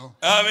ayé wa lọ.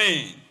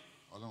 Amen.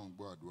 Ọlọ́run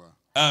gbọ́ àdúrà.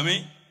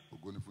 Amen.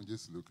 Ògo ni fún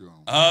Jésù lókè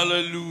ọ̀run.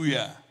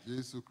 Hallelujah.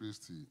 Jésù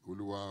Kristi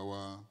Olúwa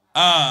wa.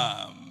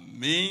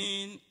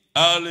 Amen.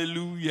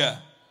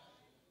 Hallelujah.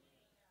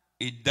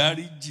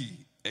 Ìdáríjì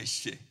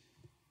ẹ̀ṣẹ̀.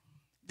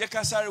 Jẹ́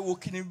ká sáré wo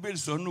kí ni Bíbélì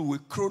sọ nínú ìwé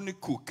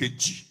Chronicle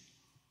kejì.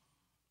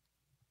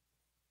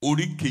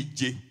 Orí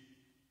keje.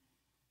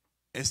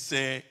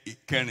 Ẹsẹ̀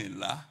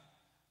ìkẹrìnlá.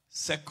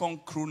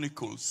 2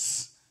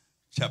 Chronicles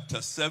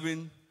chapter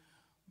 7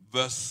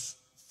 verse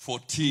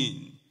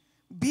 14.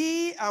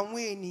 Bí àwọn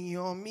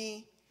ènìyàn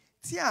mi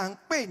tí à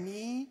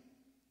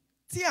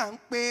ń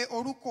pe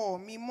orúkọ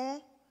mi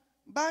mọ́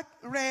bá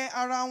rẹ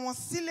ara wọn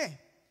sílẹ̀,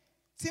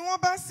 tí wọ́n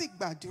bá sì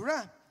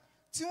gbàdúrà,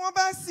 tí wọ́n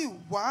bá sì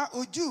wá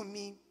ojú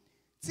mi,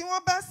 tí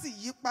wọ́n bá sì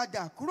yí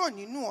padà kúrò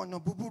nínú ọ̀nà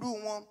búburú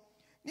wọn,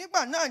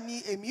 nígbà náà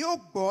ni èmi ó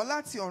gbọ́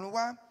láti ọ̀run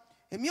wá,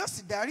 èmi ó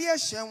sì dárí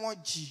ẹ̀ṣẹ̀ wọn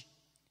jì,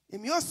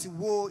 èmi ó sì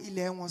wo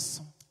ilẹ̀ wọn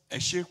sàn. Ẹ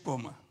ṣé pọ̀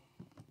mà.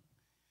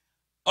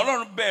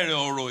 Ọlọ́run bẹ̀rẹ̀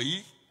ọ̀rọ̀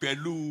yìí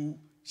pẹ̀lú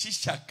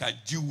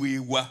ṣíṣàkàjúwe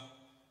wa.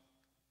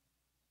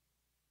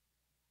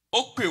 Ó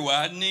pè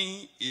wá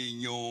ní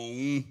èèyàn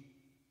òun.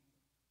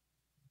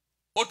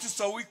 Ó tún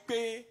sọ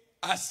wípé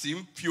a sì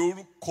ń fi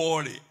orúkọ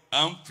rẹ̀ à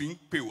ń fi ń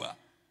pè wá.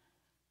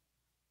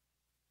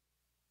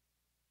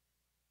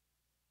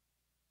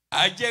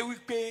 A jẹ́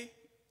wípé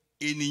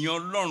ènìyàn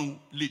Ọlọ́run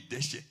lè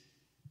dẹ́ṣẹ̀.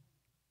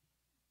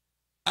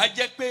 A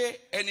jẹ́ pé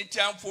ẹni tí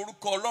a ń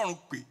forúkọ Ọlọ́run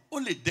pè ó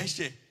lè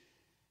dẹ́ṣẹ̀.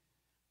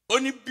 Ó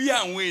ní bí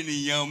àwọn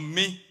ènìyàn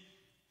mi,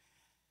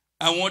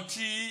 àwọn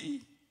tí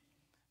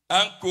a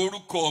ń pe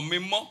orúkọ mi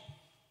mọ́.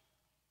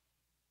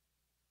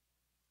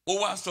 Ó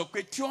wá sọ pé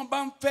tí wọ́n bá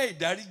ń fẹ́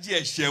ìdáríjì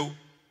ẹ̀ṣẹ̀ o,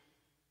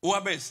 ó wá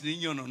bẹ̀rẹ̀ sí ní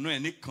yànnàná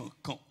ẹ̀ ní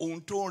kankan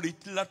ohun tó ń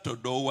retí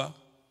látọ̀dọ̀ wa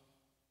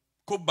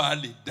kó bàa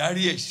lè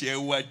dárí ẹ̀ṣẹ̀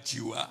wa jì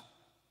wá.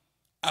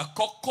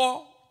 Àkọ́kọ́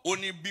ó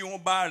ní bí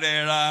wọ́n bá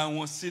rẹra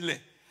wọn sílẹ̀.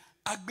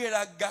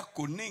 Agbéraga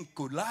kò ní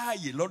nǹkan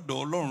láàyè lọ́dọ̀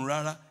Ọlọ́run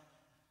rárá.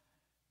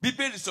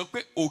 Bíbélì sọ pé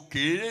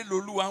òkèèrè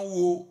lolúwa ń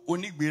wo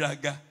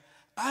onígbéraga,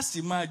 a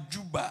sì máa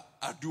júbà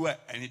àdúrà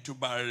ẹni tó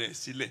bá rẹ̀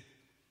sílẹ̀.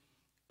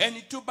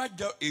 Ẹni tó bá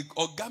jọ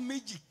ọ̀gá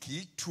méjì kì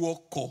í tu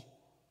ọkọ̀.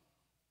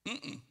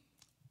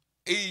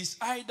 He is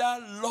either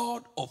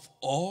Lord of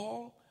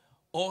all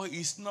or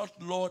he is not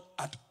Lord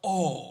at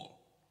all.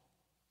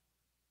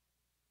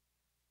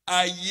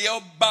 Ààyè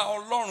ọba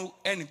Ọlọ́run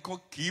ẹnìkan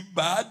kì í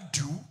bá a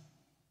dù.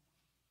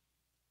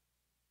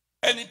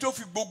 Ẹni tó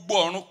fi gbogbo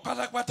ọ̀run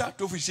pátápátá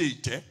tó fi ṣe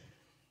ìtẹ́.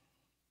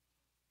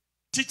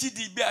 Títí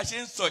di bí a ṣe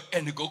ń sọ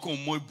ẹnìkan kò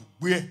mọ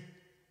ibùgbé ẹ̀.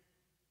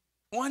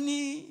 Wọ́n ní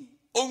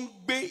ó ń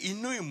gbé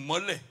inú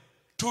ìmọ́lẹ̀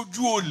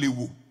tójú ò lè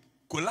wò,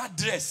 kò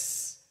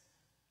ládírẹ́sì.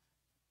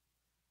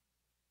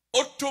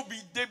 Ó tóbi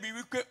débi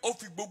wípé ó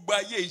fi gbogbo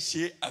ayé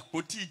ṣe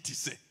àpótí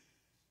ìtìsẹ̀.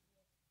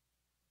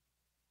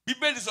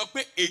 Bíbélì sọ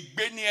pé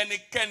ègbé ni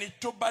ẹnikẹ́ni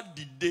tó bá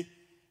dìde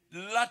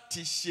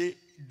láti ṣe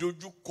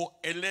dojúkọ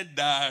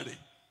ẹlẹ́dàá rẹ̀.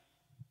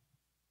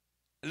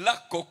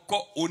 Lákọ̀ọ́kọ́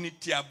oní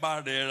tí a bá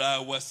rẹra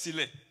wa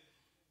sílẹ̀.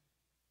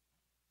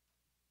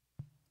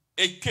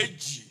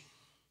 Èkejì,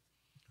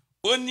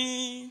 ó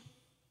ní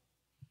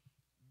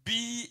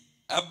bí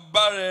a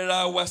bá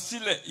rẹra wa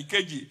sílẹ̀.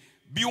 Ìkejì,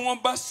 bí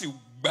wọ́n bá sì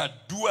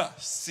gbàdúrà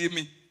sí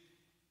mi.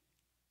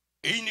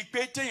 Èyí ni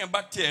pé téèyàn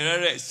bá ti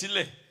rẹ̀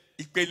sílẹ̀,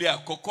 ìpele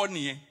àkọ́kọ́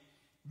nìyẹn.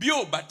 Bí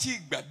ò bá tí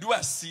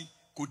gbàdúrà sí,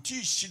 kò tí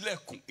ì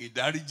ṣílẹ̀kùn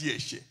ìdáríjì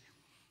ẹ̀ṣẹ̀.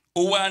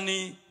 Ó wá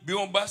ní bí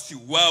wọ́n bá sì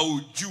wá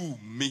ojú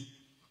mi.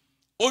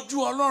 Ojú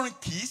Ọlọ́run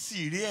kì í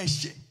sì rí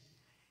ẹ̀ṣẹ̀.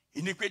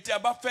 Ìní pé tí a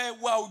bá fẹ́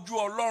wá ojú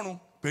Ọlọ́run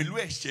pẹ̀lú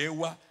ẹ̀ṣẹ̀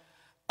wa,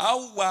 a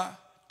wá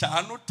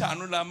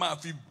tàánútàánú la máa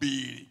fi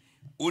béèrè.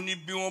 Ó ní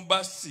bí wọ́n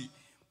bá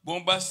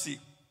sì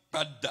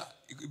padà,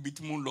 ibi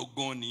tí mo ń lọ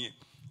gan nìyẹn.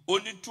 Ó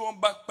ní tí wọ́n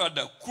bá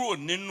padà kúrò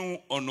nínú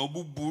ọ̀nà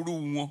búburú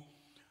wọn.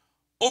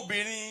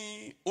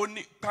 Obìnrin ó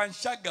ní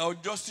panṣágà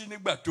ọjọ́ sí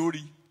nígbà tó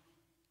rí.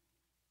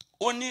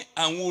 Ó ní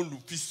àwọn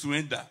olùfisùn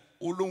ẹ̀dá,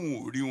 ó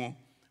lóun ò rí wọn.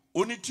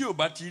 Ó ní tí ò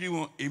bá ti rí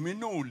wọn, èmi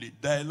náà ò lè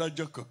dá ẹ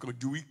lọ́jọ́ kankan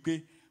ju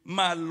wípé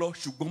máa lọ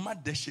ṣùgbọ́n má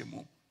dẹ́ṣẹ̀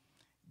mọ́.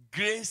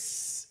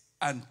 Grace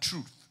and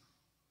truth.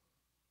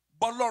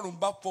 Bọ́lọ́run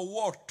bá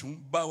fọwọ́ ọ̀tún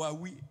bá wa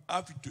wí,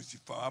 á fi tòsì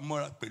fà wá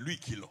mọ́ra pẹ̀lú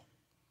ìkìlọ̀.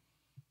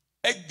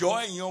 Ẹ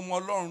jọ̀ọ́ ẹ̀yin ọmọ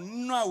Ọlọ́run,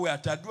 nínú àwẹ̀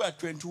àtàdúrà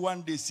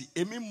 21 days,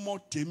 èmi mọ̀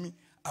tèmi,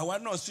 àwa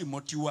náà sì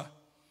mọ̀ tiwa.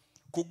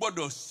 Kò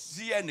gbọ́dọ̀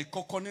sí ẹnì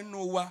kankan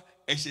nínú wa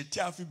ẹ̀ṣẹ̀ tí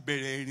a fi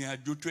bẹ̀rẹ̀ ìrìn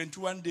àjò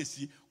 21 days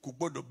kò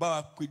gbọ́dọ̀ bá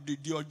wa pé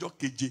dédé ọjọ́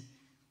keje.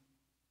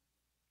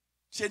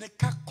 Ṣé ni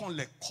ká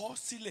kanlẹ̀ kọ̀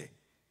sílẹ̀.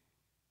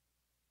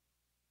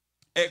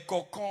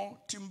 Ẹ̀kọ̀ọ̀kan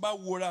tí n bá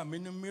wora mi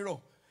ní mírọ̀,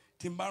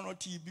 tí n bá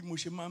rántí bí mo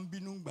ṣe máa ń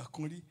bínú ìgbà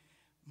kan rí,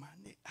 màá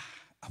ní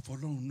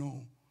àfọlọ́run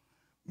náà.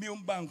 Mi ò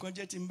ń ba nǹkan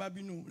jẹ́ tí n bá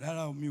bínú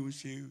rárá o, mi ò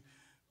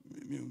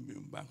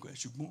ń ba nǹkan jẹ́,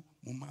 ṣùgbọ́n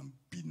mo máa ń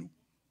bínú.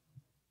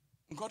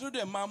 Nǹkan tó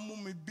dẹ̀ máa ń mú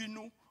mi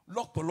bínú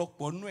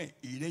lọ́pọ̀lọpọ̀ nú ẹ̀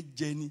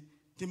ìrẹ́jẹ ni.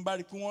 Tí n bá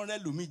rí pé wọ́n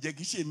rẹ́ lòmí jẹ́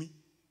kí ṣe mi.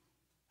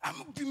 A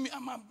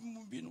máa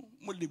mú bínú,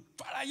 mo lè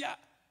faraya.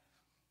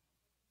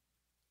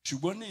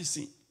 Ṣùgbọ́n ní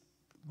ìsìn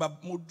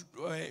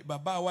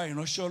bàbá wa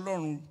ìránṣẹ́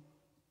Ọlọ́run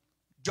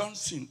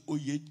Johnson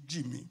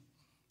Oyèjìmí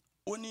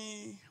ó ní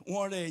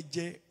wọ́n rẹ́ ẹ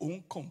jẹ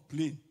òun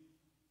complain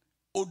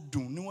ó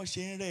dùn ní wọ́n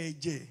ṣe ń rẹ́ ẹ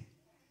jẹ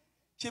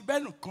ṣe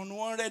bẹ́ẹ̀ nìkan ni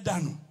wọ́n rẹ́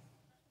dànù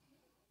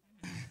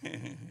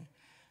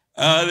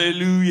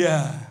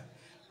hallelujah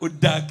ó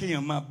dáa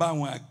kéèyàn máa bá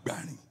àwọn àgbà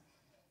rìn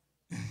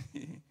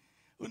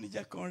ó ní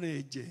jẹ́ kán rẹ́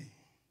ẹ jẹ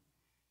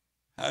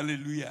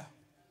hallelujah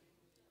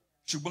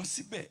ṣùgbọ́n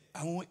síbẹ̀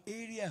àwọn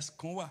areas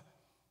kan wà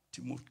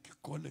tí mo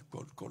kọ́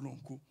lẹ́kọ̀ọ́ lọ́n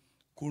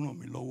kó ràn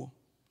mí lọ́wọ́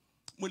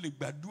mo lè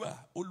gbàdúrà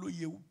ó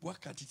lóye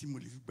wákàtí tí mo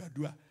lè fi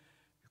gbàdúrà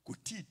kò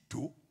tí ì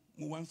tó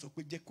mo wá ń sọ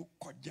pé jẹ́ kó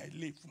kọjá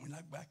ilé fún mi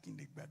lágbára kí n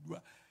lè gbàdúrà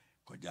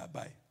kọjá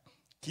báyìí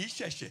kì í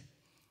ṣẹ̀ṣẹ̀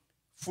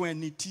fún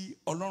ẹni tí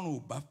Ọlọ́run ò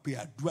bá pe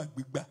àdúrà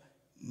gbígbà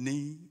ní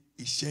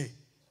iṣẹ́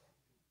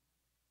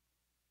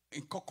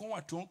nǹkan kan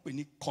wà tí wọ́n ń pè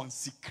ní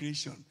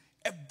consecration.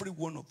 Every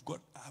one of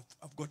God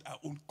have got our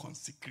own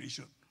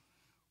consecration.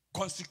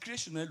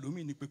 Consecration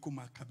ẹlòmíì ni pé kó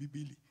máa ka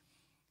bíbélì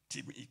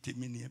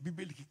tèmi nìyẹn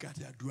bíbélì kíkà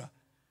àti àdúrà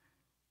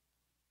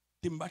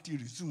tí n bá ti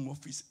resume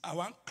office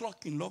àwọn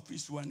clock in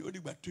office wa ni ó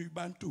dìgbà tó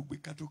bá ń tó gbé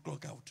ká tó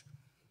clock out.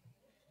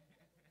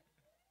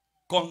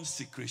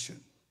 Consecration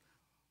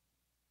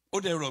ó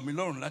dẹ̀ rọ̀ mí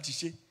lọ́rùn láti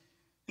ṣe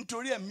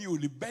nítorí ẹ̀mí ò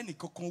lè bẹ́ẹ̀ ní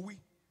kankan wí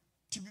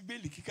tí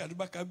bíbélì kíkà tó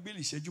bá ka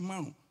bíbélì ìṣẹ́jú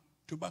 5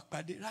 tó bá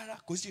pàdé rárá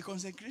kò sí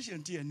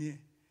consecration tí ẹ̀ ní ẹ̀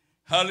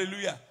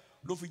hallelujah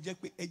ló fi jẹ́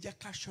pé ẹ jẹ́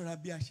ká ṣọ́ra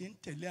bí a ṣe ń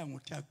tẹ̀lé àwọn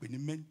tí a pè ní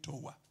mentor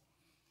wa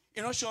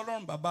ìránṣẹ́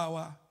Ọlọ́run bàbá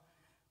wa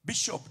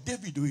Bishop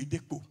David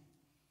Oyedepo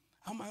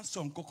a máa ń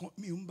sọ nǹkan kan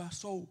mi ò ń bá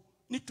sọ o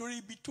nítorí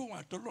ibi tóun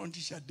àtọ́lọ́run ti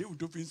ṣàdéhùn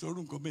tó fi ń sọ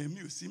orú nǹkan bẹ́ẹ̀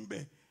mi ò sí ń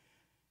bẹ̀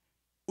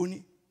ó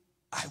ní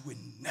I will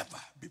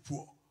never be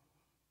poor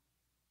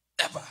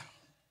never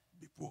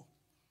be poor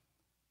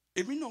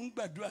èmi náà ń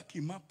gbàdúrà kí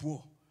n má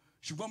poor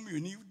ṣùgbọ́n mi ò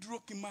ní dúró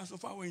kí n máa sọ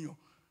fáwọn èèyàn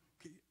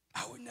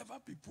I will never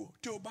be poor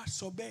tí o bá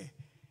sọ bẹ́ẹ̀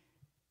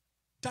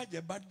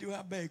tájẹ bá dé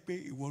wá bẹ́ẹ̀ pé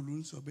ìwọ ló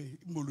ń sọ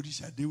bẹ́ẹ̀ mo ló ti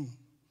ṣàdéhùn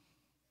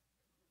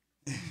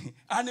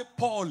a ní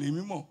Paul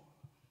èmi mọ̀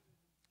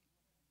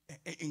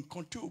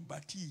nǹkan tí ò bá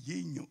tí yé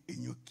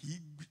èèyàn kì í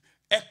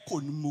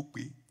echo ni mo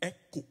pè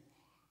echo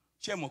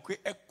ṣé mọ̀ pé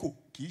echo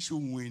kì í ṣe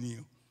ohun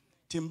ènìyàn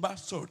tí n bá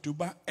sọ̀rọ̀ tó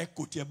bá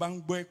echo tí ẹ bá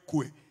ń gbọ́ echo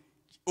ẹ̀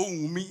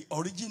ohun mi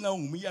original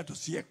ohun mi yàtọ̀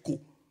sí echo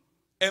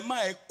ẹ má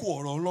echo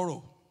ọ̀rọ̀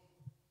ọlọ́rọ̀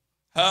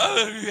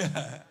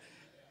hallelujah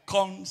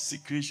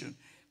consecration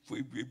fún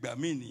ìgbà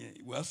mi nìyẹn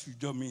ìwàásù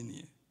ìjọ mi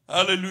nìyẹn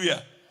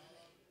hallelujah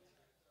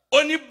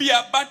ó ní bí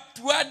a bá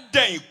wá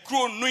dẹ̀yìn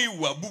kúrò nú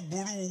ìwà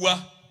búburú wa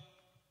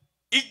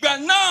ìgbà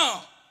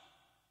náà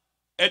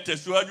ẹ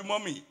tẹ̀síwájú mọ́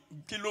mi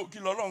kí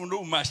lọ́lọ́run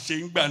ló máa ṣe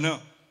ìgbà náà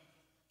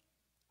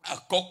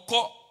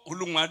àkọ́kọ́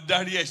Olóhun á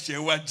dárí ẹ̀ṣẹ̀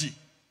wa jì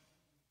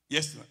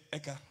yes ma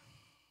ẹ̀ka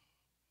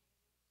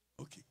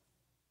okay.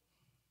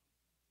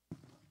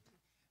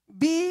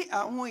 Bí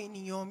àwọn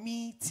ènìyàn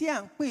mi tí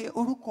à ń pè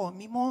orúkọ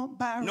mi mọ́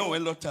bá rẹ̀. náà ẹ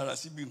lọ tààrà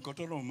síbi nǹkan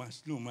tó lóun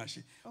máa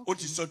ṣe ó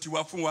ti sọ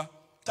tiwa fún wa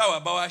táwa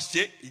bá wa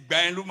ṣe ìgbà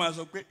yẹn ló máa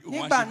sọ pé òun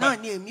á ṣe báyìí. nígbà náà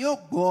ni èmi ò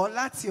gbọ́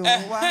láti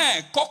ọ̀run wá.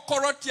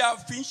 kọ́kọ́rọ́ tí a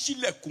fi ń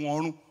ṣílẹ̀kùn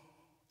ọ̀run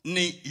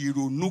ni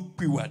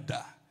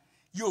ìrònúpìwàdà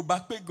yóò bá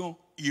pé gan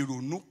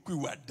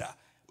ìrònúpìwàdà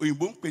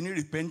òyìnbó ń pè ní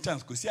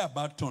repentance kò sí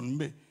àbátan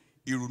níbẹ̀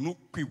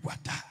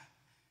ìrònúpìwàdà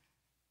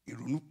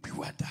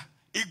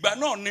ìgbà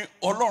náà ni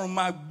Ọlọ́run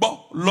máa gbọ́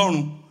lọ́run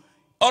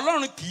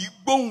Ọlọ́run kì í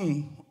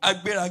gbóhùn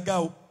agbéraga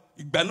o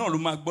ìgbà náà ló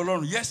máa gbọ́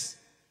lọ́run yes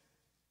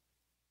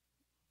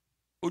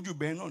ojú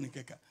bẹ́ẹ̀ náà ní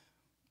kẹ́kà.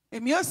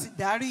 Èmi ó sì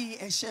dárí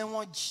ẹ̀ṣẹ̀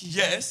wọn jì.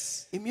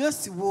 yes. Èmi ó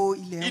sì wo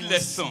ilẹ̀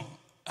sàn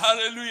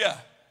hallelujah.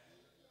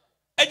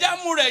 ẹ já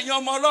múra ẹ̀yin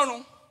ọmọ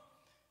Ọlọ́run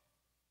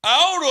a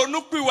ó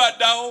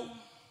ronúpìwàdà o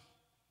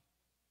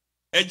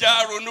ẹ já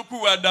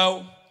ronúpìwàdà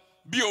o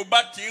bí o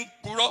bá ti ń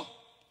purọ́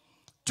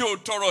tí o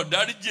tọrọ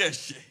dáríjì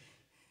ẹ̀ṣẹ̀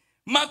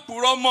má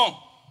purọ́ mọ́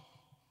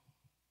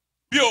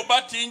bí o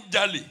bá ti ń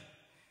jalè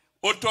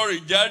o tọrọ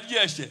ìdáríjì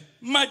ẹ̀ṣẹ̀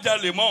má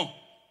jalè mọ́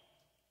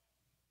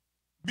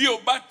bí o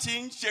bá ti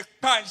ń ṣe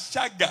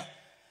panṣágà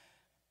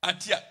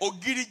àti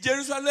ògiri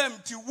Jerusalem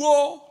ti wó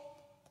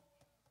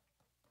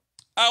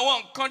àwọn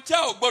nǹkan tí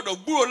a ò gbọdọ̀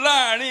gbúrò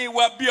láàrin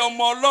wa bí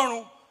ọmọ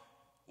Ọlọ́run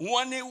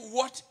wọ́n ní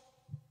what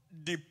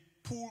the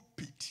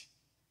pulpit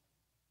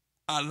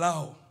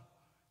allow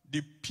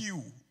the pew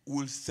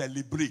will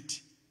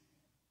celebrate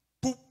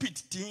pulpit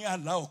tí ń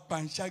allow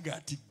panṣágà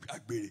àti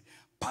àgbèrè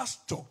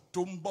pastor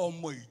tó ń bá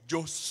ọmọ ìjọ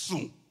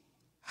sùn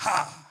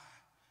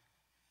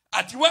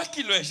àti wá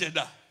kìlọ̀ ẹ̀ṣẹ̀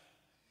dà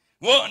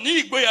wọ́n ní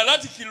ìgboyà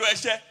láti kìlọ̀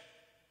ẹ̀ṣẹ̀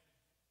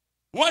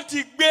wọ́n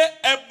ti gbé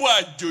ẹbọ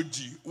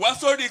àjòjì wá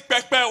sórí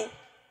pẹpẹ o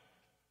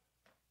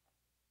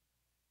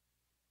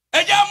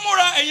ẹ jẹ́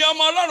múra ẹ̀yin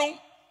ọmọ Ọlọ́run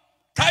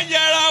ká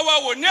yẹra wa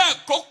wò ní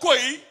àkókò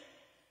yìí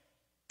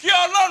kí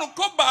Ọlọ́run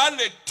kó bàa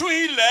lè tún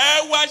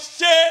ilẹ̀ wa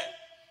ṣe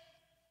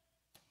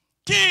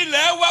kí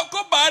ilẹ̀ wa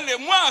kó bàa lè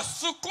mú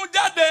àsùnkún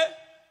jáde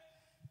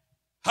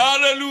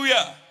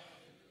hallelujah.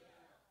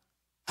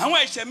 àwọn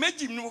ẹ̀ṣẹ̀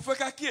méjì ni mo fẹ́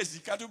ká kíyèsí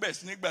ká tó bẹ̀rẹ̀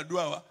sí ní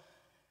gbàdúrà wa.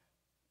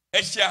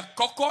 ẹ̀ṣẹ̀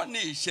àkọ́kọ́ ni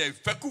ẹ̀ṣẹ̀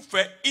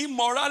ìfẹ́kúfẹ̀ẹ́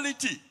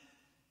immorality.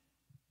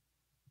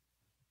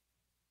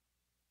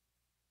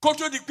 kó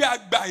tó di pé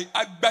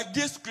àgbà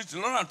Jésù Kristi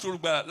lọ́nà tó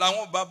gbà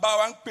làwọn bàbá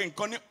wa ń pè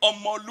nǹkan ní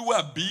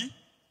ọmọlúwàbí.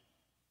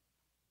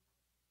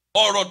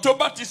 Ọ̀rọ̀ tó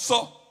bá ti sọ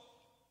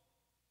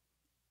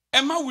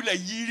ẹ má wulẹ̀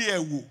yírí ẹ̀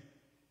wò.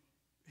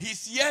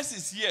 His yes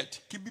is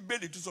yet. Kí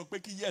Bíbélì tún sọ pé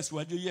kí yes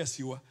wájú yes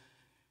wa.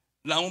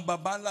 Làwọn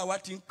bàbá ńlá wa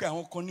ti ń pè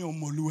àwọn kan ní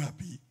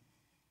ọmọlúwàbí.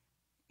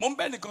 Mo ń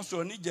bẹ́ nìkan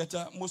sọ̀rọ̀ ní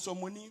ìjẹta, mo sọ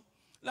mo ní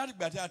láti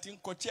gbà tí a ti ń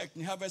kọ check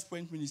ní Harvest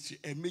Point Ministry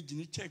ẹ̀ẹ̀mejì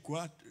ní check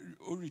wa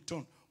ó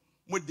return.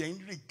 Mo dẹ̀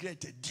ń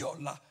regret ẹ̀ di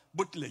ọ̀la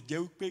bó tilẹ̀ jẹ́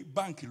wípé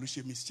báǹkì ló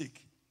ṣe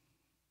mistake.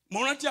 Mo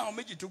rántí àwọn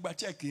méjì tó gba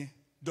check yẹn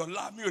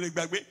dọ̀la mi ò lè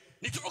gbàgbé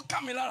nítorí ó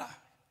ká mi lára.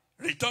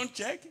 Return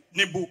check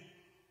níbo?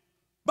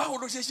 Báwo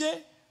ló ṣe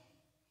ṣe?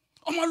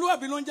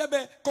 Ọmọlúwàbí ló ń jẹ́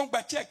bẹ́ẹ̀ kó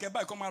gba check ẹ̀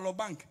báyìí kó máa lọ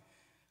bank.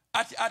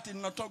 Àti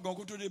nàtọ́ gan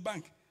kó tó dé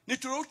bank.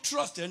 Nítorí ó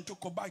trust ẹ̀ ń tó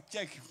kọ bá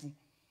check fún.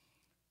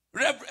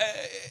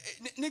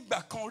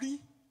 Nígbà kan rí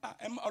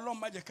Ọlọ́run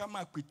má jẹ́ ká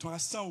máa pìtàn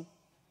asán o.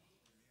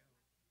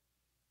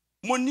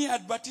 Mo ní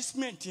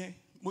advertisement yẹn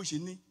mo ṣe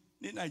ní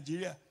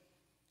Nàìjíríà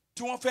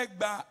tí wọ́n fẹ́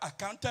gba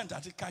accountant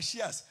àti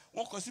cashiers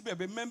wọ́n kọ síbẹ̀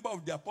bẹ́ẹ̀ member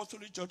of the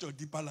Apostolic Church of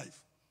Deeper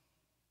Life.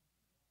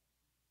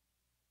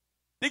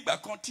 Nígbà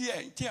kan tí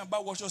ẹ̀ bá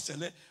wọṣọ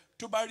sẹ̀lẹ̀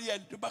tó bá rí ẹ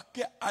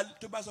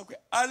tó bá sọ pé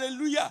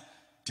hallelujah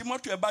tí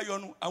mọ́tò ẹ bá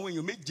yọnu àwọn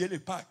èèyàn méje lè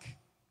park.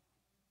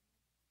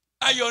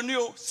 Ayọ̀ ni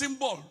o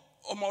symbol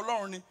ọmọ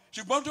Ọlọ́run ni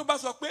ṣùgbọ́n tó bá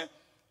sọ pé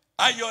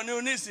ayọ̀ ni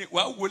onísìn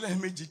wàá wò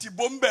lẹ́ẹ̀mejì tí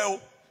bó ń bẹ o.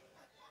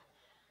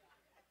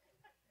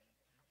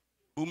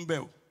 Bó ń bẹ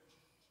o.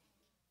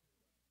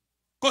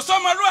 Kò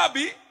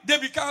sọ́mọlúwàbí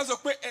débi ká sọ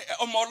pé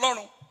ọmọ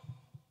Ọlọ́run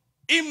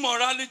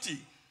immorality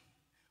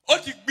ó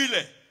ti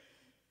gbilẹ̀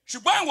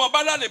ṣùgbọ́n àwọn ọba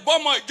lálẹ́ bọ́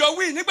ọmọ ìjọ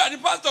wí nígbà tí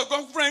pásítọ̀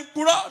gan fúnra ń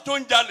kúrọ́ tó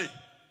ń jalè.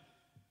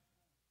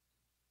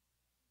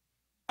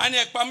 A ní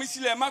ẹ pa mí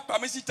sílẹ̀ ẹ má pa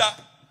mí síta.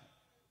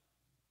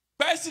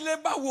 Pẹ́ sílẹ̀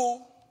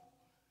báwo?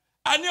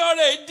 A ní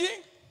ọrẹ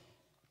ìdín.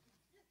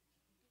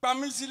 Pa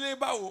mí sílẹ̀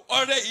báwo?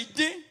 Ọrẹ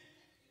ìdín.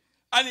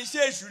 A ní ṣé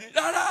èṣù ni?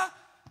 Rárá.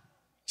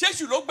 Ṣé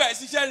èṣù ló gbà ẹ́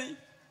síṣẹ́ ni?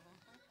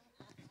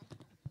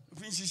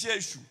 Fi ń ṣiṣẹ́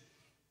èṣù.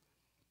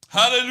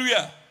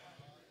 Hallelujah.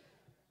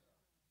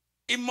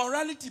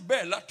 Immorality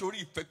bẹ́ẹ̀ látòrí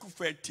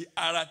ìfẹ́kúfẹ́ ti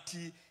ara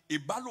ti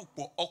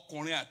ìbálòpọ̀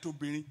ọkùnrin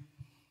àtobìnrin.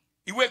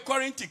 Ìwé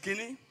Kọ́ríńtì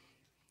kínní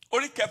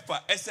orí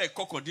 6 ẹsẹ̀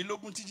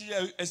 19 títí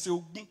ẹsẹ̀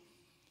 20.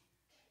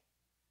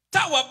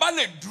 Táwa bá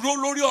lè dúró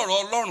lórí ọ̀rọ̀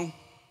Ọlọ́run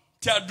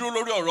tí a dúró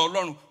lórí ọ̀rọ̀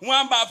Ọlọ́run wọ́n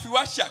á máa fi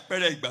wá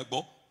ṣàpẹẹrẹ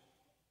ìgbàgbọ́.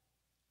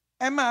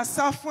 Ẹ máa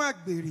sá fún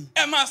àgbèrè.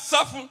 Ẹ máa sá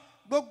fún.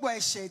 Gbogbo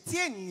ẹ̀ṣẹ̀ tí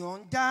ènìyàn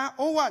ń dá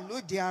ó wà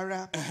lóde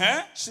ara.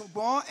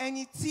 Ṣùgbọ́n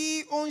ẹni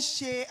tí ó ń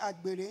ṣe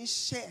àgbèrè ń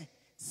ṣẹ̀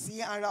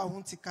sí ara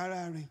òun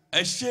tìkára rẹ̀.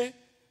 Ẹ ṣe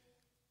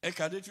ẹ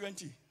kà dé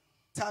 20.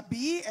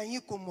 Tàbí ẹ̀yin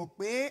kò mọ̀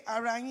pé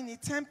ara yín ni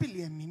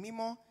tẹ́ḿpìlì ẹ̀mí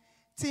mímọ́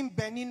tí ń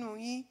bẹ nínú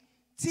yín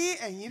tí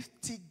ẹ̀yin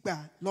ti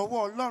gbà lọ́wọ́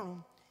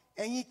Ọlọ́run.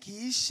 Ẹ̀yin kì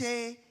í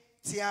ṣe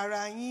ti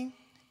ara yín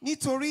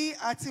nítorí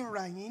a ti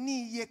rà yín ní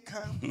iye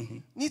kan.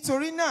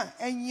 Nítorí náà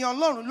ẹ yìn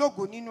Ọlọ́run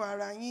lógo nínú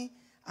ara yín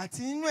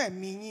àti nínú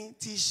ẹ̀mí yín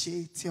tí í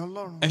ṣe ti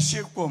Ọlọ́run. Ẹ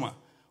ṣe pọ̀ mà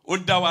ó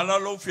dá wa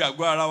lọ́wọ́ fi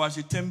àgọ́ ara wa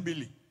ṣe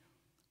tẹ́ḿpìlì.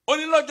 Ó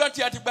ní lọ́jọ́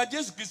tí a ti gba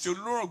Jésù Kristi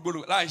olóró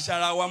gbòòrò láì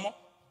ṣara wa mọ́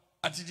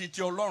àti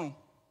ti Ọlọ́run.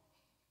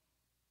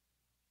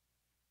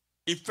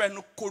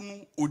 Ìfẹnukonu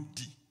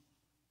òdì,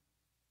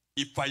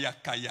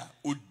 ìfàyàkàyà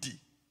òdì.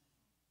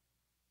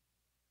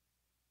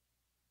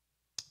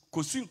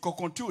 Kò sí nǹkan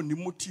kan tí ò ní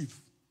motive.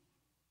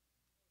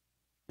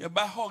 Ẹ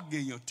bá hug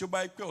èèyàn tí ó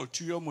bá pẹ́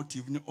ulterior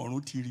motive ní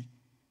ọ̀run ti rí.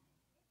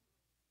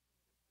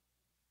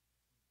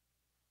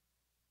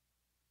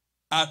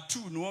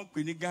 Àtù ni wọ́n ń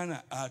pè ní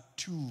Ghana,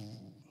 àtù.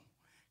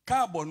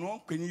 Káàbọ̀ ni wọ́n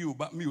ń pè ní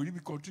Yorùbá, mi ò rí bí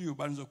kan tí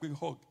Yorùbá ń sọ pé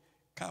hug,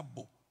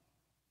 káàbọ̀.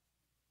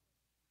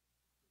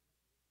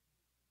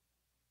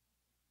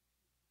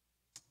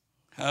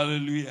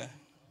 Hallelujah.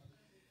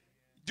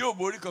 Job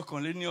orí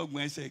 21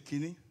 ẹsẹ̀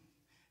kìíní.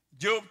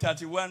 Job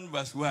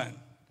 31:1.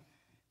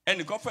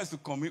 Ẹnìkan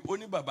fẹ̀sùn kàn mí, ó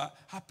ní bàbá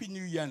happy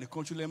new year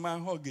nìkan tó lè máa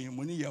ń hug èèyàn.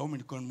 Mo ní ìyàwó mi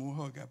nìkan ni mo ń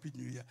hug happy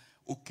new year.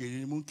 Òkèèrè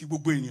ni mo ń kí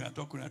gbogbo èèyàn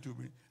àtọkùnrin àti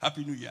obìnrin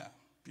happy new year,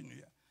 happy new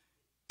year.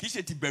 Kì í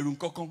ṣe ti bẹ̀rù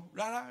nǹkankan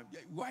rárá.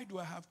 Why do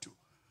I have to?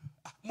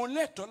 Mo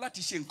lẹ́tọ̀ọ́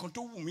láti ṣe nǹkan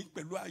tó wù mí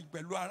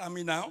pẹ̀lú ara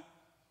mi náà.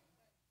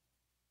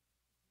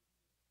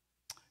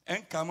 Ẹ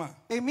ń kà mà.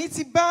 Èmi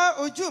ti bá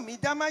ojú mi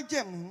dá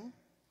májẹ̀mú.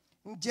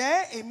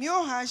 Ǹjẹ́ èmi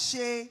ò ha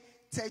ṣe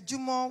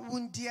tẹjúmọ́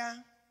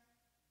wúndíá?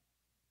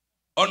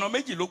 Ọ̀nà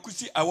méjì ló kú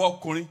sí àwa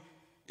ọkùnrin.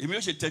 Èmi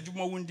ò ṣe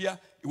tẹjúmọ́ wúndíá.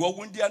 Ìwọ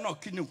wúndíá náà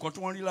kí ni nǹkan tí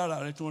wọ́n rí lára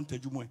rẹ tí wọ́n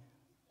tẹjúmọ́ ẹ?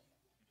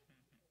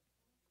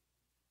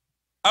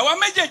 Àwa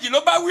méjèèjì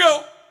ló bá wí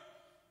o.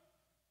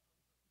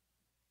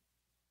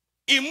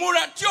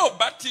 Ìmúra tí ò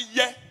bá ti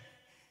yẹ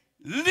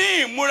ní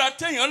ìmúra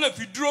téèyàn lè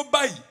fi dúró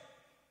báyìí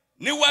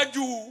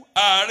níwájú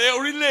ààrẹ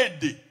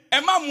orílẹ̀-èdè. Ẹ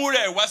má múra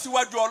ẹ̀ wá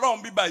síwájú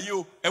Ọlọ́run bíbá yìí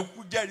o. Ẹ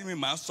kú jẹ́rìí mi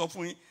màá sọ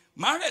fún yín.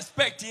 Màá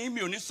respect yín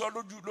mi ò ní sọ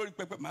lórí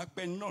pẹpẹ màá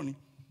pẹ́ ní náà ni.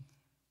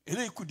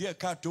 Eléyìí kù díẹ̀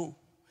káàtó.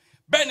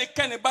 Bẹ́ẹ̀ ni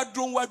kẹ́ni bá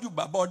dúró níwájú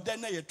bàbá ọdẹ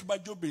náà yẹ tó bá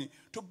jóbìnrin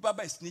tó bá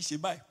bá ìsìn ní ṣe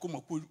báyìí kó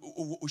mọ̀ pé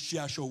ó ṣe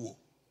aṣọ wọ̀.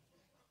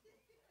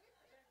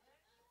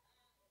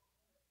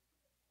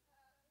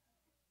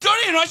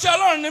 Torí ìránṣẹ́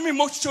Ọlọ́run ni mí,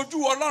 mo ṣojú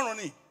Ọlọ́run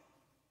ni.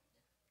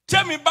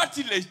 Tẹ́mi bá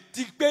tilẹ̀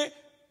di pé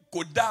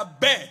kò dáa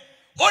bẹ́ẹ̀,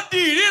 ó di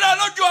ìríra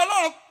lójú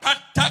Ọlọ́run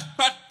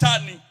pátápátá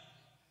ni.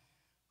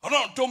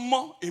 Ọlọ́run tó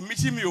mọ̀, èmi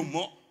tí mi ò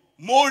mọ̀,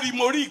 mo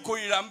rí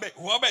ìkórìíra ń bẹ.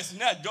 Wọ́n bẹ̀ sí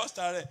ní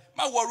àjọsà rẹ̀,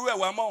 má wọrú ẹ̀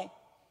wá mọ́.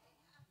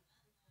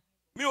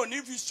 Mi ò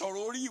ní fi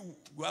sọ̀rọ̀ orí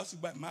ìwàásù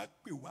báyìí, máa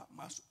pè wá,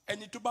 máa sọ.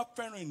 Ẹni tó bá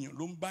fẹ́ràn ènìyàn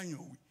ló ń báyàn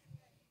wí.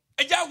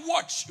 Ẹ já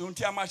watch ohun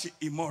tí a máa ṣe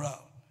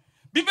immoral.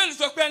 Bíbélì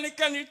sọ pé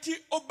ẹnikẹ́ni tí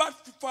ó bá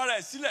fi fara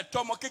ẹ̀ sílẹ̀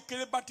tọmọ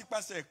kékeré bá ti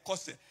pàṣẹ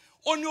ẹ̀kọ́sẹ̀,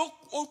 ó ní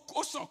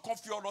ó sàn kan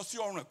fi ọ̀rọ̀ sí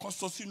ọrùn ẹ̀ kan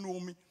sọ sínú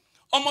omi.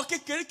 Ọmọ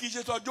kékeré kì í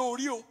ṣe tọjọ́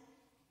orí o.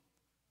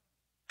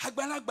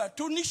 Àgbàlagbà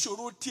tó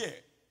níṣòro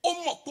tiẹ̀, ó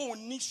mọ̀ pé òun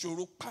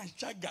níṣòro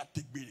panṣágà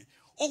tègbèrè,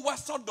 ó wá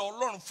sọ́dọ̀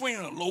Ọlọ́run fún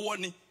ìrànlọ́wọ́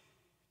ni.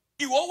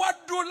 Ìwọ wá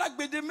dúró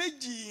lágbede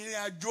méjì ìrìn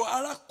àjò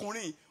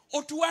arákùnrin,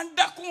 ó tún wá ń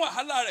dákún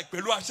wàhálà rẹ̀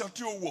pẹ̀lú aṣọ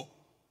tí ó wọ̀.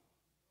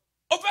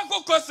 Ó fẹ́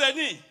kó kọsẹ̀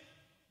ní.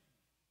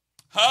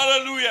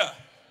 Hallelujah.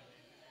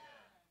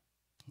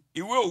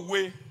 Ìwé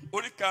Òwe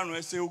orí 5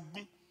 ẹsẹ̀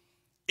 20,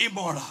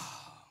 immoral.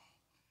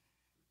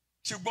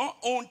 Ṣùgbọ́n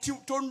ohun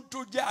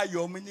tó jẹ́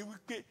ayọ̀ mi ni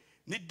wípé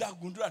ní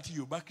Dagunduro àti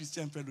Yorùbá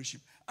Christian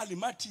Fellowship, a lè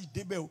má ti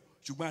débẹ̀ o,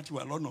 ṣùgbọ́n a ti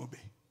wà lọ́nà ọbẹ̀.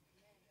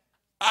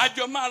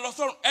 Àjọ máa lọ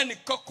sọ́run,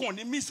 ẹnìkan kàn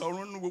ní miss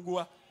ọ̀run nínú gbogbo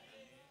wa.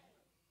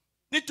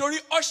 Nítorí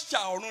ọ̀ṣà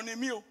ọ̀run ni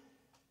mí o.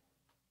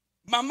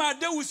 Mama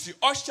Adéwùsì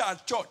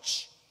ọ̀ṣà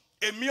church,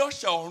 èmi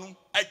ọ̀ṣà ọ̀run.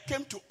 I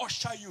came to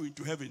usher you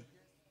into heaven.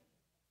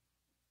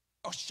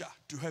 Usher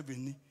to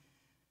heaven ni.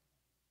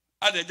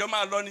 Adẹ̀jọ́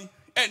máa lọ ni.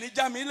 Ẹ ní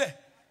já mi lẹ̀.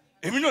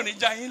 Èmi náà ní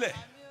já yín lẹ̀.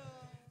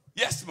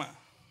 Yes ma.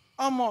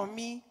 Ọmọ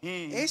mi,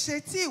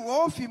 èṣe tí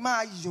ìwọ ò fi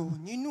máa yọ̀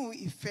nínú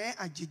ìfẹ́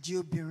àjèjì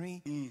obìnrin,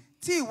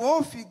 tí ìwọ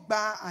ò fi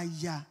gba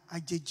àyà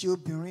àjèjì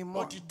obìnrin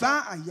mọ́, gbá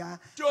àyà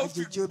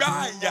àjèjì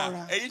obìnrin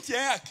mọ́ra. Ẹ̀yin tí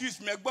ẹ accuse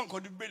mi, ẹgbọ́n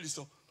nǹkan tí Bíbélì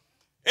sọ.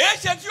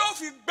 Èṣe tí ó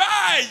fi gbá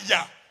àyà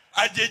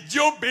àjèjì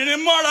obìnrin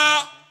mọ́ra.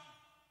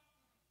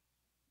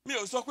 Mi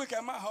ò sọ pé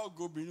kẹ́ máa ha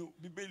ògo obìnrin,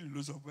 Bíbélì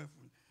ló sọ pé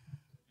fún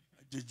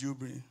àjèjì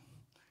obìnrin.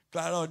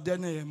 Clara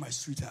Ọ̀dẹ́nẹ̀yẹ, my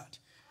sweetheart.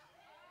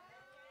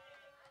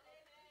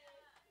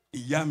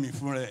 Ìyá mi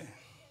fún rẹ̀.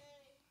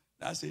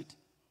 That's it.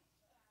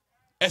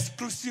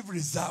 Exclusive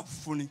reserve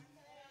fún ni.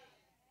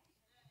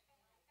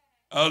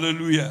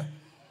 Hallelujah.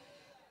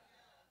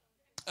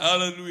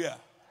 Hallelujah.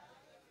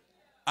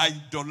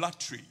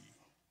 Idolatry.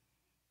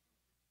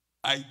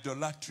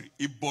 Idolatry.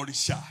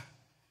 Ìbọ̀rìṣà.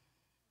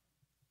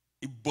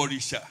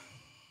 Ìbọ̀rìṣà.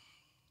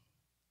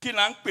 Kí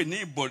la ń pè ní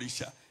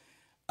ìbọ̀rìṣà?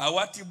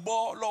 Àwa ti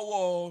bọ́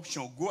lọ́wọ́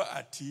Ṣàngó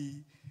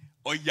àti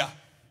Ọya.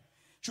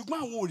 Ṣùgbọ́n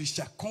àwọn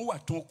òrìṣà kan wà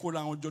tó ń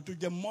kóra wọn jọ tó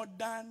jẹ́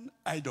modern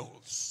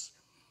idols.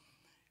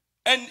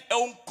 Ẹni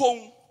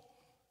ohunkóhun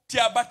tí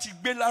a bá ti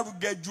gbé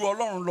lárugẹ ju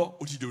Ọlọ́run lọ,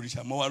 ó ti di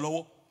òrìṣà mọ́ wa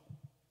lọ́wọ́.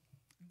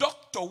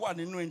 Dókítà wà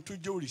nínú ẹni tó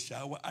jẹ́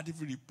òrìṣà wa, á ti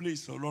fi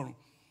replace Ọlọ́run.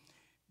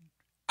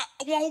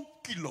 Wọ́n ń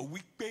kìlọ̀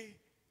wípé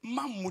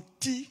má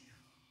mutí,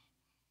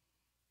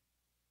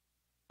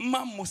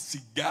 má mu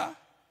sìgá,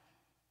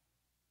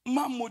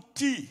 má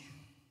mutí,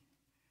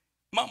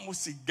 má mu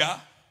sìgá,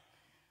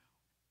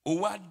 ó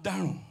wá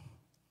dárùn.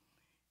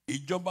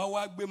 Ìjọba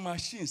wa gbé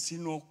machine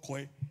sínú ọkọ̀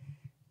ẹ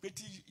pé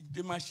tí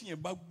ìdè machine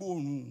yẹn bá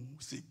gbóòórùn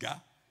sìgá,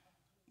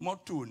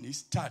 mọ́tò ò ní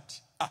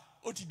start.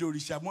 Ó ti di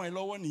òrìṣà mọ́ ẹ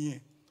lọ́wọ́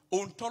nìyẹn.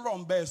 Ohun tọ́lọ̀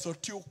ń bá ẹ sọ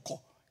tí ó kọ̀,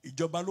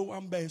 ìjọba ló wá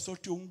ń bá ẹ sọ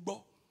tí ó ń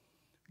gbọ́.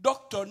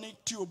 Doctor ní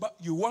tí o bá,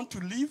 you want to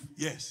live?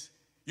 Yes.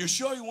 You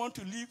sure you want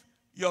to live?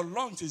 Your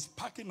lungs is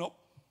packing up.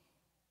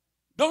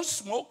 Don't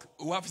smoke.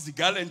 O wá fi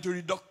sìgá lẹ̀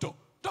nítorí doctor.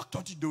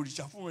 Doctor ti di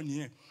òrìṣà fún ẹ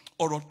nìyẹn.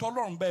 Ọ̀rọ̀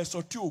tọ́lọ̀ ń bá ẹ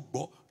sọ tí ó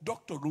gbọ́,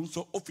 doctor ló ń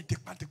sọ, ó fi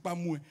tipátipá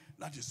mú ẹ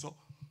láti sọ.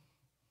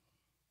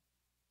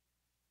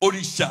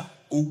 Òrìṣà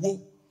owó.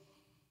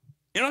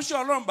 Ìránṣẹ́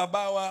Ọlọ́run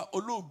bàbá wa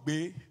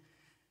olóògbé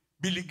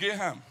Billy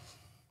Graham,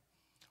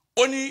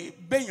 ó ní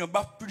béèyàn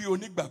bá pírí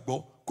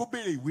onígbàgbọ́ kó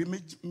béèrè ìwé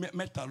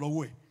mẹ́ta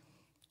lọ́wọ́ ẹ̀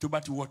tó bá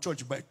ti wọ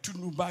church báyìí,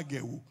 túnú báàgì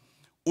ẹ̀ wò,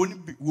 ó ní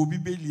wo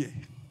bíbélì ẹ̀,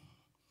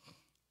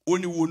 ó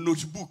ní wo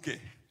notebook ẹ̀,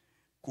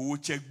 kò wo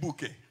checkbook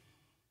ẹ̀,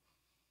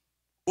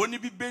 ó ní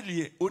bíbélì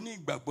ẹ̀, ó ní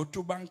ìgbàgbọ́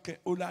tó bá ń kẹ́,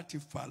 ó láti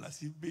fààlà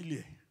sí bíbélì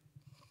ẹ̀,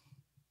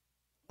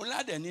 ó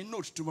ládẹ̀ ní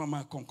note tó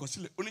máa kọ̀ǹkan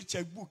sílẹ̀, ó ní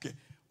checkbook ẹ̀,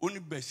 ó ní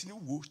bẹ̀rẹ̀ sí ní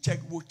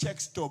wo check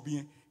stub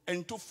yẹn,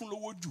 ẹni tó fún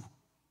lówó jù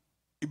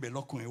ibẹ̀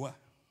lọ́kùnrin wà.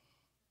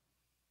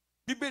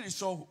 Bíbélì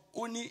sọ,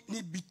 ó ní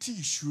níbi tí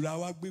ìṣúra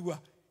wa gbé wà,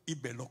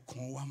 ibẹ̀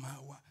lọ́kàn wa máa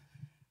wà.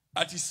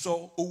 A ti sọ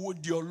owó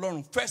di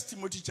Ọlọ́run. 1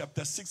 Timothy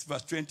chapter 6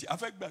 verse 20. A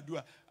fẹ́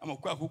gbàdúrà, àmọ́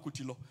kó àkókò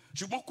ti lọ.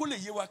 Ṣùgbọ́n kó lè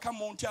yé wa ká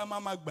mọ ohun tí a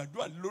máa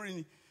gbàdúrà lórí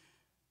ni.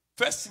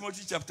 1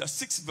 Timothy chapter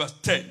 6 verse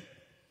 10.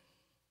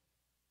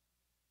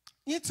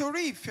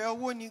 Nítorí ìfẹ́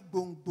owó ni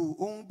gbòǹgbò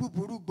ohun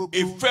búburú gbogbo.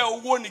 Ìfẹ́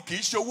owó ni kì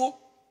í ṣowó.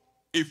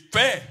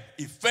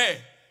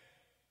 Ìfẹ́.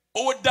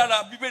 Owó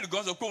dára, Bíbélì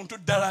gan sọ pé ohun tó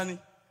dára ni.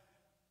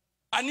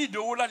 A ní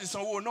ìdówó láti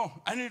san owó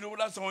náà. A ní ìdówó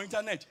láti san owó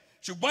internet.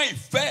 Ṣùgbọ́n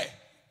ìfẹ́,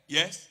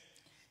 yes.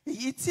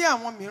 Èyí tí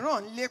àwọn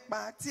mìíràn ń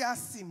lépa tí a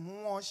sì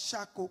mú wọn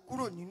ṣáko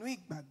kúrò nínú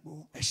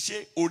ìgbàgbọ́. Ẹ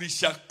ṣe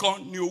òrìṣà kan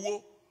ní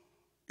owó.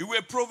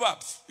 Ìwé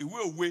Proverbs, ìwé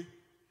òwe.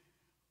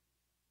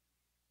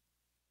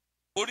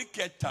 Orí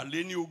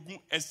 23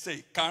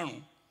 ẹsẹ̀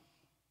 5.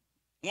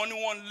 wọ́n ní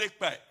wọ́n ń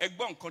lépa ẹ̀.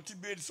 Ẹgbọ́n nǹkan tí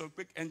Bíbélì sọ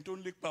pé ẹni tó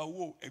ń lépa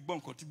owó, ẹgbọ́n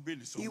nǹkan tí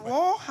Bíbélì sọ pé.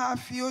 Ìwọ ha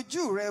fi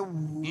ojú rẹ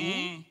wò ó,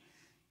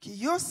 kì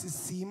yóò sì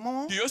sí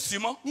mọ́. Kì yóò sí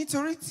mọ́.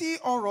 Nítorí tí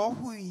ọrọ̀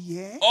hu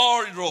ìyẹ́.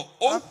 Ọrọ̀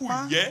ó hù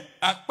ìyẹ́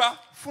apá.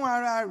 Fún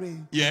ara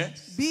rẹ̀.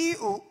 Yes.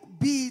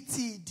 Bí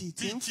ti idì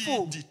tí ń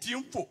fò. Tí idì tí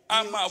ń fò,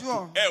 a máa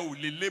fò, ẹ ò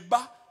lè lé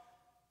bá.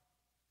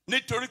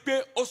 Nítorí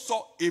pé ó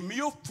sọ, èmi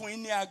yóò fún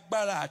yín ní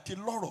agbára àti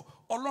lọ́rọ̀.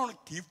 Ọlọ́run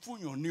kì í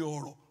fúnyàn ní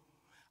ọrọ̀.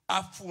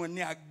 A fún wọn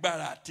ní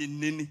agbára àti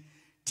níní.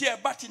 Tí ẹ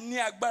bá ti ní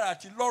agbára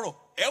àti lọ́rọ̀,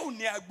 ẹ ò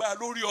ní agbára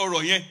lórí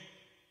ọrọ̀ yẹn.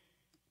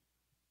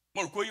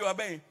 Mo rò pé yóò wá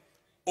bẹ́yẹn.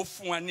 Ó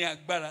fún wa ní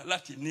agbára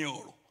láti ní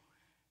ọrọ̀.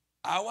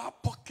 Àwa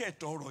pocket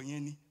ọrọ̀ yẹn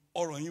ni.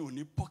 Ọrọ̀ yẹn ò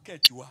ní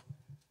pocket wa.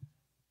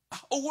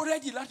 Owó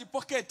rẹ́dì láti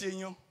pocket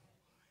èèyàn.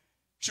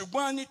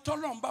 Ṣùgbọ́n ẹni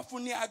tọ́lọ́run bá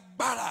fún ní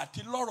agbára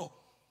àti lọ́rọ̀,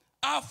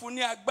 á fún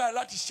ní agbára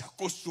láti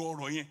ṣàkóso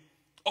ọrọ̀ yẹn.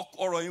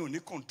 Ọrọ̀ yẹn ò ní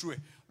control ẹ̀.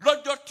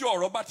 Lọ́jọ́ tí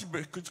ọrọ̀ bá ti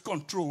bẹ̀rẹ̀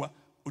control wa,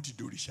 ó ti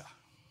di òrìṣà.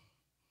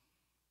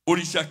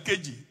 Òrìṣà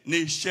kejì ní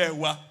iṣẹ́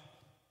wa.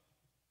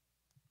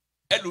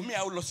 Ẹlòmíì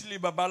á lọ sílé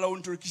babaláwo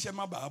nítorí kí iṣẹ́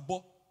má bàa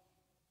bọ́.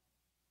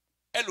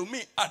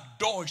 Ẹlòmíì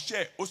àdọ́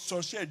ọṣẹ́, ó sọ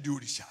ọṣẹ́ di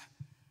òrìṣà.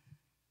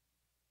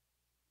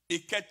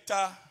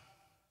 Ìkẹta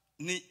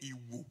ní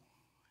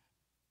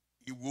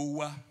ìwò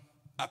wa,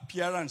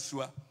 appearance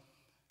wa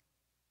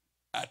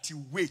àti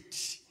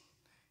weight.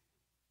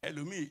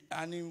 Ẹlòmíì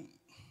á ní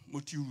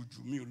mo ti rù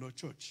jù, mi ò lọ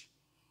church.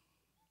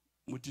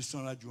 Mo ti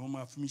sanra jù, wọ́n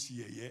máa fi mí sí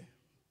yẹ̀yẹ́.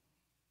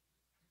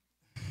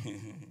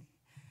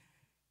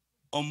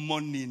 Ọmọ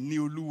ní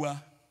Olúwa,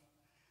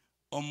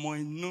 ọmọ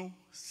inú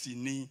sì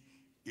ni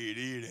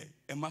èrè rẹ̀.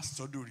 Ẹ má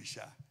sọ́dọ̀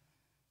òrìṣà.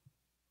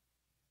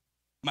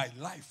 My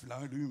life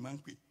làwọn ẹlòmíì máa ń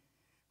pè.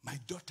 My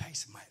daughter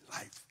is my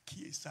life.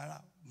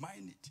 Kíyèsára,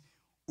 mind it.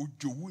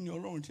 Òjòwú ni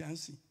Ọlọ́run tí a ń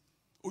sìn.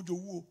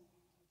 Òjòwú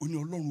o ní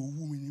Ọlọ́run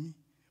owú mi ni mí.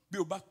 Bí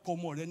o bá pọ̀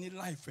ọmọ rẹ ní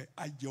life ẹ̀,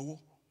 á jẹ́wọ́.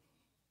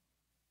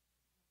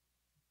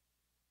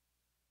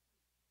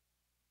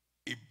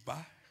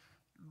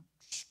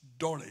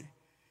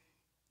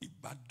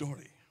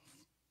 Ìbádọ́rẹ̀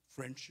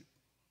friendship.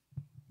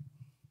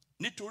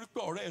 Nítorí pé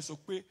ọ̀rẹ́ ẹ̀ sọ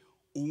pé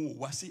òun ò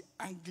wá sí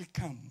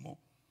Anglican mọ́.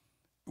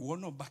 Ìwọ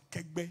náà bá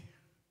kẹ́gbẹ́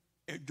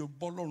ẹjọ́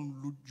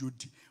bọ́lọ́run ló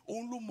yòdì.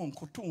 Òun ló mọ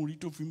nǹkan tóun rí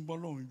tó fi ń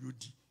bọ́lọ́run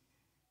yòdì.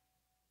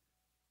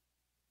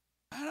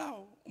 Ara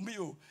o,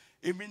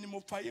 èmi ni mo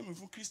fayé mi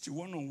fún Kristi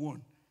one on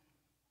one.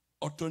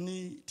 Ọ̀tọ̀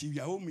ni ti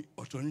ìyàwó mi,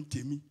 ọ̀tọ̀ ni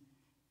tèmi.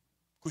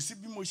 Kò sí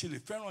bí mo ṣe lè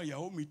fẹ́ràn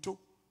ìyàwó mi tó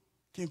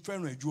kí n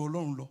fẹ́ràn ẹ̀ ju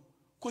Ọlọ́run lọ.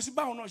 Kò sí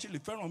báwọn náà ṣe lè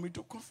fẹ́ràn mi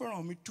tó kó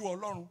fẹ́ràn mi tó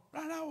Ọlọ́run.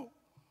 Rárá o.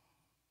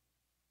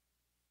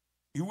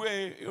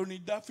 Ìwé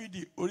orin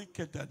Dáfídì orí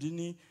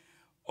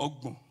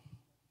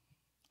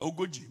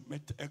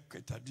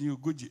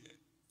kẹtàdínlógójì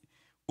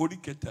orí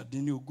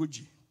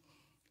kẹtàdínlógójì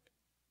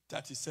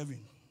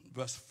 37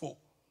 verse 4.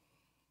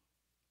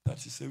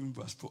 37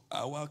 verse 4.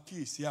 Àwa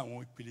kíyèsí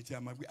àwọn ìpele tí a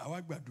máa gbé.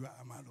 Àwa gbàdúrà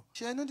a máa lọ.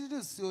 Ṣe inú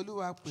dídùn sí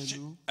Olúwa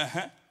pẹ̀lú.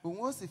 Òun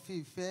ó sì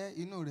fi ìfẹ́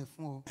inú rẹ̀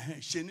fún ọ.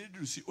 Ṣe inú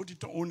dídùn sí, ó ti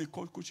tán òun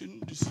nìkan kó ṣe inú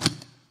dídùn sí.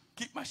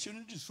 Kí má ṣe inú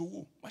dídùn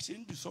sówó, má ṣe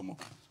inú dídùn sọ́mọ.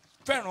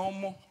 Fẹ́ràn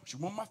ọmọ,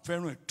 ṣùgbọ́n má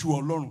fẹ́ràn ẹ̀ tú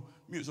Ọlọ́run.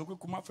 Mi ò sọ pé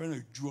kó má fẹ́ràn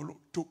ẹ̀ ju Ọlọ́run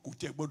tó kò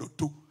tí ẹ gbọ́dọ̀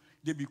tó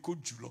débi kó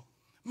jù lọ.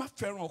 Má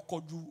fẹ́ràn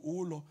ọkọ ju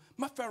owó lọ.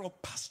 Má fẹ́ràn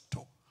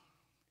pásítọ̀.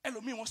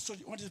 Ẹlòmíì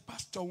wọ́n ti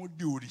pásítọ̀ wọn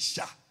di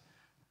òrìṣà.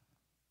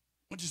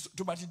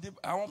 Tó bá ti dé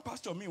àwọn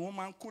pásítọ̀ míì wọ́n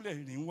máa ń kúnlẹ̀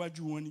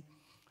níwájú wọn ni.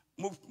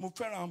 Mo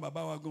fẹ́ràn àwọn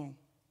bàbá wa gan.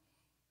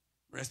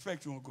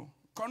 Respect wọn gan.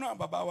 Kọ́nà àwọn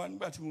bàbá wa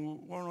nígbà tí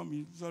wọ́n rán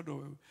mi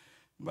sọ́dọ̀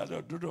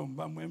dọ́dọ̀ ń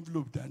bá mú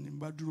envelope dání ń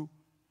bá dúró.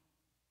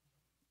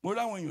 Mo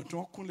láwọn èèyàn tó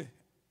ń kúnlẹ̀,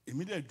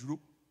 èmi dẹ̀ dúró.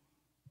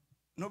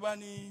 Ní ó bá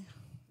ní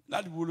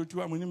ládùúgbò ló ti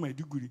wá, mo ní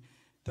Maiduguri.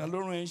 Ta ló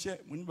rán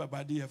iṣẹ́? Mo ní bàbá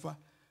Adéyẹfà.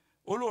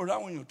 Olóòrò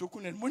àwọn èèyàn tó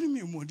kúnlẹ̀, mo ní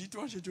mi ò mọ̀ ìdí tí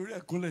wọ́n ṣe torí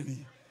ẹ̀ kúnlẹ̀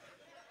ni.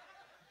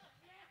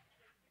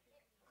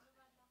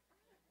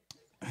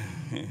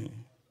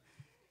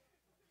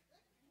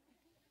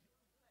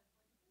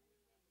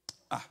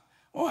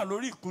 Wọ́n wà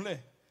lórí ìkúnlẹ̀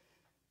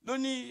ló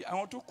ní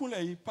àwọn tó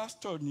kúnlẹ̀ yìí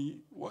pásítọ̀ ní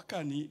wọ́kà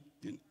ní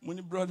mo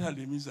ní brọ́dà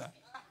lèmi sà.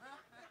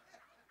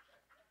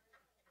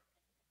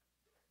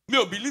 Mi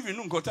ò believe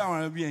inú nǹkan táwọn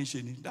ará bí ẹ̀ ń ṣe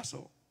ni, that's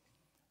all.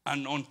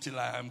 And until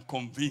I am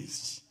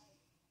convinced,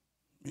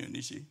 mi ò ní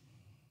ṣe.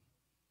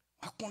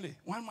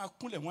 Wọ́n máa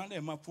kúnlẹ̀, wọ́n á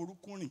lẹ̀ máa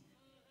forúkún rìn.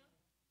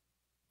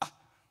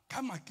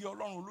 Ká máa kí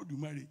Ọlọ́run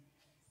Olódùmarè.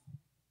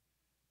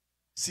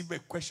 Síbẹ̀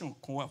question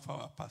kan wà for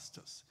our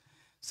pastors.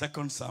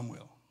 2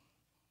 Samuel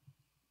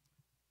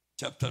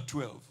chapter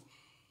 12.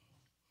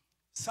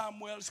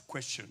 Samuel's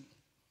question.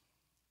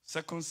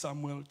 2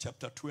 Samuel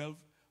chapter 12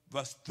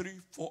 verse 3,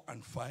 4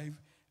 and 5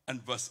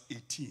 and verse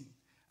 18.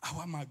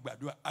 Àwa máa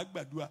gbàdúrà,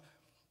 àgbàdúrà.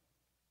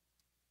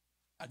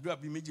 Àdúrà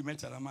bí méjì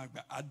mẹ́ta la máa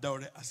gbà, á dá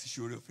ọrẹ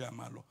àṣìṣe oore ọ̀fẹ́ a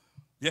máa lọ.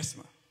 Yes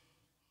ma.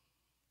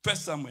 1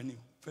 Samuel ni.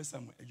 1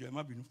 Samuel. Ẹjọ́ ẹ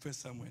má bínú. 1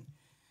 Samuel.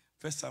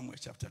 1 Samuel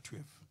chapter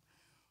 12.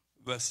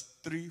 Verse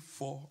 3,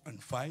 4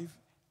 and 5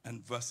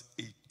 and verse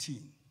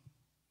 18.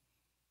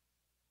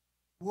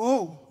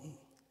 Whoa.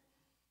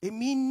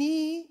 Èmi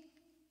ní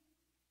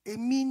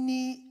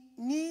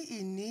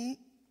ìní.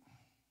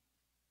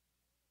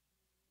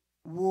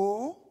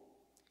 Wò.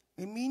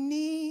 Èmi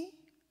ní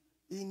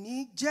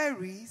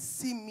jẹ́rìí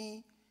sí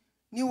mi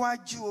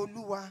níwájú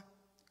Olúwa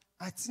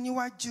àti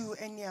níwájú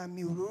ẹni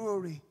àmì òróró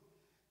rẹ̀.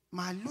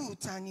 Màálù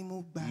ta ni mo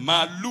gbà?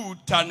 Màálù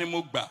ta ni mo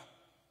gbà?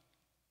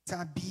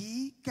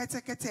 Tàbí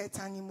kẹ́tẹ́kẹ́tẹ́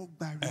ta ni mo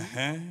gbà rí?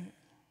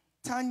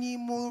 Ta ni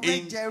mo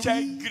rẹ́ jẹ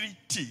rí?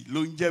 Integrity ló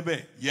ń jẹ́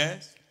bẹ́ẹ̀.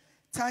 Yes.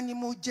 Ta ni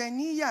mo jẹ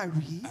níyà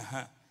rí?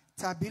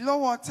 Tàbí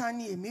lọ́wọ́ ta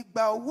ni èmi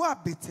gba owó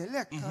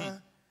àbẹ̀tẹ́lẹ̀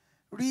kan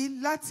rí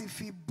láti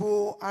fi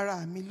bo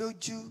ara mi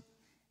lójú?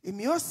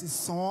 Èmi ó sì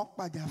san án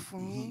padà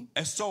fún yín.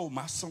 Ẹ sọ ò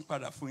máa san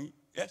padà fún yín.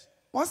 Yes.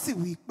 Wọ́n sì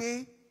wí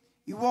pé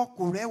ìwọ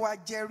kò rẹ́ wa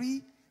jẹ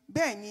rí,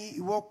 bẹ́ẹ̀ ni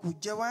ìwọ kò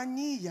jẹ wá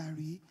ní ìyà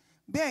rí,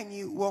 bẹ́ẹ̀ ni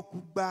ìwọ kò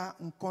gba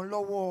nǹkan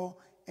lọ́wọ́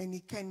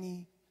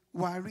ẹnikẹ́ni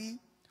wa rí.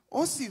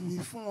 Ó sì wí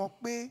fún wọn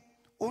pé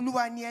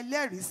Olúwa ni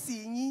ẹlẹ́rìí sí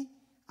yín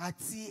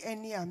àti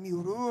ẹni àmì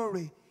òróró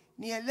rẹ̀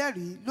ni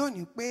ẹlẹ́rìí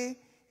lónìí pé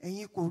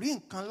ẹ̀yin kò rí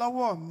nǹkan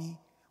lọ́wọ́ mi.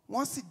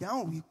 Wọ́n sì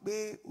dáhùn wípé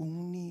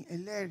òun ni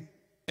ẹlẹ́rìí.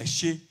 Ẹ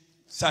ṣé,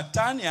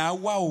 Sátánì á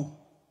wá o.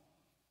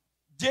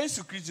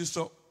 Jésù Kristi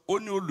sọ, ó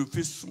ní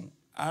olùfisùn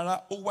ara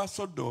ó wá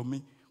sọ́dọ̀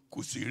mi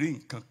kò sì rí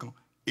nǹkan kan.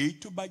 Èyí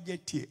tó bá jẹ́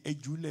tiẹ̀ ẹ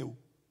jùúlẹ̀ o.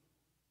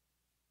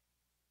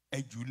 Ẹ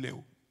jùúlẹ̀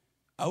o.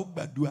 A ó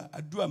gbàdúrà,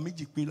 àdúrà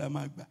méjì pé la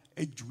máa gbà,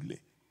 ẹ jùúlẹ̀.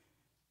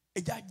 Ẹ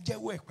já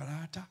jẹ́wọ́ ẹ̀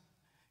pàràtà.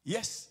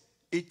 Yes,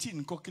 18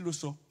 nǹkan kí ló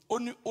sọ?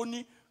 Ó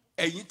ní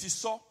ẹ̀yin ti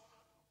sọ.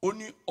 Ó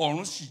ní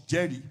ọ̀run sì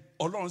jẹ́rìí,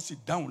 Ọlọ́run sì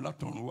dáhùn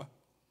látọ̀run wá.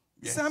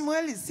 Yes.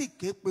 Sámúẹ́lì sì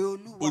ké pe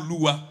Olúwa.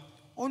 Olúwa.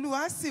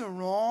 Olúwa sì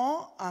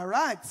rán àrá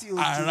àti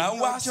òjò Àrá ní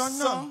wá ọjọ́ náà.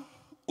 sán,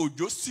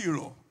 òjò sì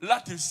rọ̀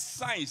láti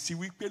sáìn sí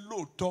wípé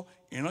lóòótọ́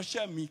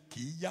ìránṣẹ́ mi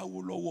kì í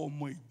yáwó lọ́wọ́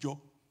ọmọ ìjọ.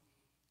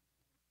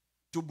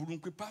 Tó burú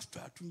pé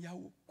pásítọ̀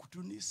àtúnyáwó kò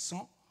tún ní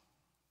san.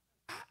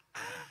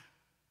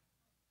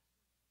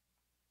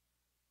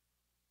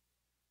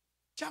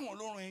 Ṣé àwọn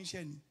ló rán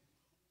iṣẹ́ ni?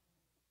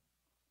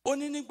 Ó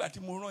ní nígbà tí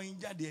mo rán yín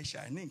jáde ẹ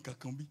ṣàìní nǹkan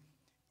kan bí.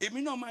 Èmi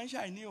náà máa ń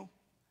ṣàìní o.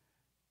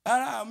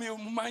 Ara mi ò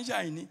mú máa ń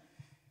ṣàìní.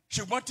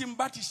 Ṣùgbọ́n tí n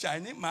bá ti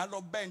ṣàìní màá lọ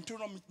bẹ́ẹ̀ tó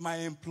rán mi my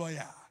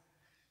employer.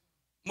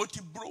 Mo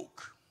ti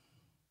broke.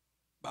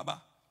 Bàbá,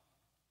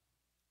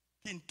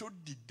 kí n tó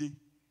dìde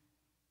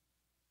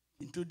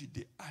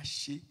a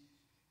ṣe.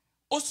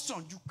 Ó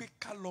sàn ju pé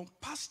ká lọ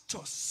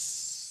pastors.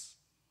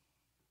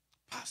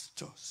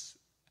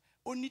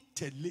 Ó ní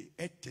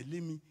ẹ tẹ̀lé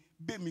mi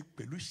bẹ́ẹ̀ mi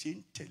pẹ̀lú ṣe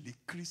ń tẹ̀lé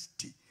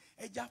Kristi.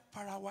 Ẹ já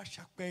para wa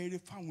ṣàpẹẹrẹ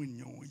fáwọn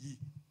ènìyàn wọ̀nyí.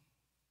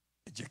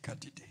 Ẹ jẹ́ ká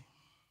dìde.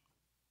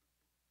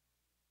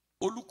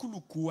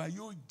 Olúkúlùkù wa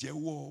yóò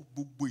jẹ́wọ́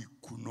gbogbo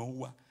ìkùnà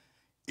wa.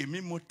 Èmi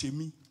mọ̀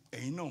tèmi,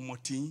 ẹ̀yin náà mọ̀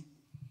tiyín.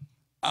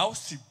 A ó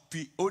sì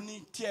fi ó ní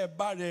tí ẹ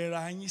bá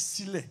rẹra yín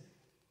sílẹ̀,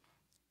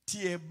 tí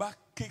ẹ bá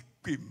ké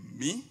pè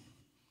mí,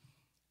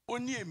 ó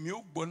ní èmi ó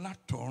gbọ́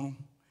látọ̀run,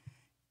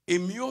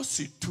 èmi ó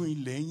sì tún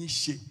ilẹ̀ yín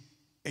ṣe.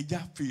 Ẹ já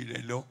fi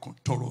ìrẹ̀lẹ̀ ọkàn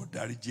tọrọ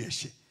ìdáríjì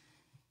ẹ̀ṣẹ̀.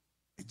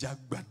 Ẹ já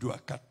gbàdúrà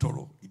ká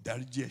tọrọ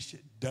ìdáríjì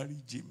ẹ̀ṣẹ̀.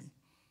 Dáríjì mi.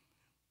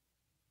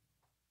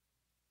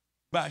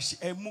 Bá a ṣe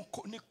ẹ mú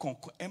ní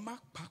kọ̀ọ̀kan ẹ má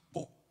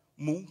papọ̀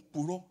mò ń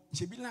purọ́.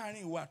 Ṣebí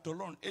láàrin ìwà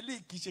àtọlọ́run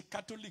eléyìí kì í ṣe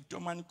Catholic tó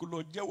máa ní kó lọ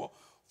jẹ́wọ́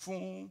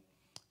fún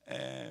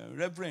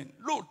Reverend.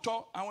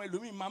 Lóòótọ́ àwọn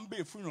ẹlòmíín máa ń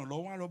béèrè fún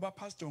ìrànlọ́wọ́ wọn lọ bá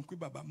pastor pé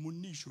bàbá mo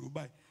ní ìṣòro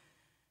báyìí.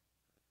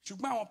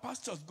 Ṣùgbọ́n àwọn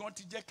pastors gan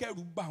ti jẹ́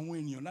kẹ́rù bà àwọn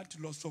ènìyàn láti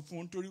lọ sọ fún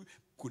wọn nítorí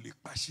kò lè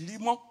pàṣírí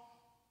mọ́.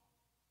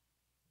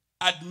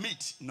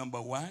 Admit, number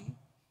 1.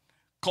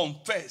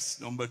 Confess,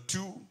 number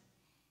 2.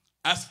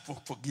 Ask for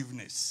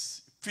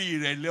forgiveness. Fi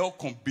ìrẹ̀lẹ̀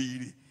ọkàn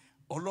béèrè.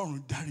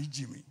 Ọlọ́run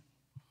dáríjì mi.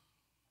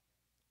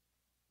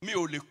 Mi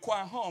ò lè kó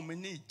ahọ́n mi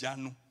ní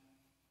ìjánu.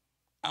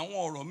 Àwọn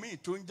ọ̀rọ̀ míì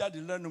tó ń jáde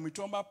lẹ́nu mi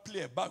tí wọ́n bá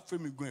play ẹ̀ back fún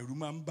mi gan ẹ̀rù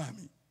máa ń bà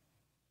mí.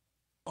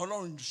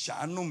 Ọlọ́run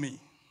ṣàánú mi.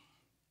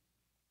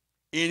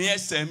 Ìrìn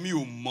ẹsẹ̀ mi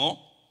ò mọ́.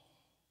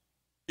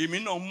 Èmi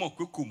náà mọ̀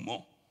pé kò mọ́.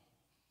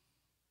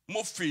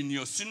 Mo fi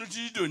ènìyàn sínú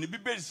títí dòní.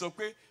 Bíbélì sọ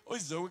pé ó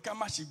sì sọ pé ká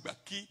má ṣe gbà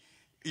kí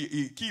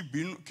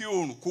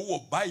oòrùn kó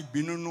wọ̀ bá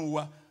ìbínú nínú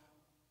wa.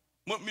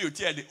 Mi ò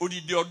tiẹ̀ lè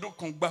odidi ọdún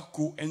kan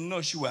gbáko ẹni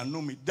náà ṣì wà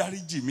nínú mi.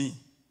 Dáríjì mi.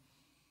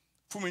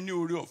 Fún mi ní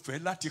oore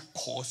ọ̀fẹ́ láti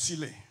kọ̀ ọ́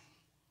sílẹ̀.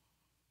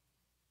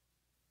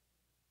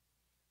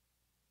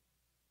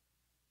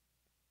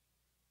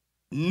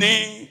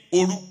 Ní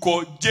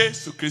orúkọ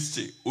Jésù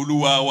Kristi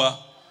Olúwa wa.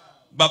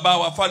 Bàbá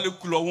wa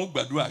Fálékú lọ wọ́n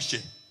gbàdúrà ṣẹ.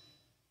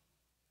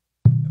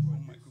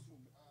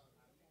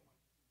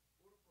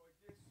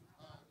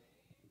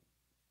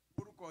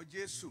 Orúkọ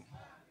Jésù.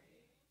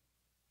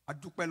 A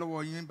dúpẹ́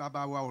lọ́wọ́ yín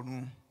bàbá wa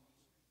ọ̀run.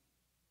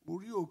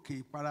 Orí òkè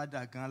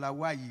ìparadà gan la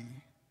wá yìí.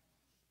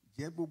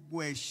 Jẹ́ gbogbo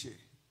ẹ̀ṣẹ̀,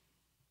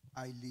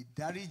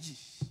 àìlèdáríjì,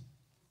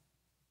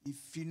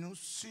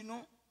 ìfinúsínú,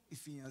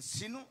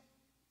 ìfìyànsínú,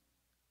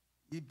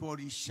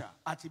 ìbọ̀rìṣà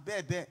àti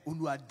bẹ́ẹ̀ bẹ́ẹ̀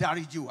Olúwa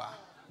dáríjì wa.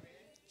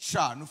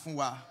 Ṣàánú fún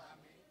wa.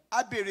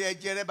 A béèrè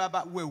ẹ̀jẹ̀ rẹ bàbá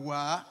wẹ̀ wá.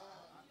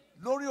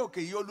 Lórí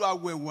òkè yìí Olúwa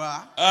wẹ̀ wá.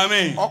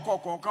 Amen. Ọkọ̀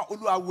kọ̀ọ̀kan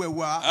Olúwa wẹ̀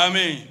wá.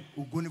 Amen.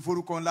 Ògo ni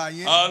forúkọ ńlá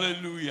yín.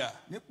 Hallelujah.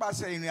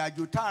 Nípasẹ̀ ìrìn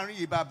àjò tá à ń rìn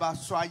yìí bàbá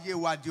sọ ayé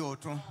wa di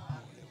ọ̀tun.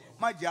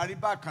 Má jẹ́ àrí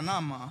bákan náà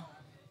mọ́.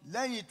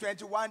 Lẹ́yìn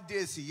 21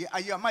 days yìí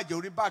ayé wa má jẹ́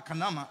orí bákan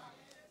náà mọ́.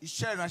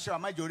 Iṣẹ́ ìránṣẹ́ wa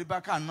má jẹ́ orí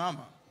bákan náà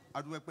mọ́.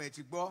 Àdúgbò ẹ̀pẹ́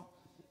ti gbọ́.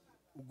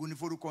 ògo ni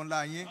forúkọ ńlá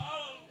yín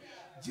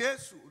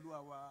Jésù Olúwa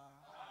wa.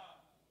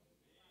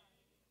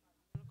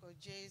 Orúkọ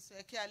Jésù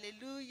ẹ kí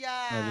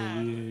hallelujah.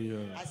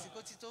 Hallelujah. Àsìkò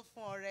ti tó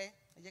fún ọrẹ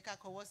ẹ jẹ́ ká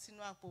kọwọ́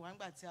sínú àpò wa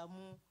nígbà tí a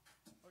mú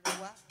ọrẹ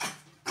wá.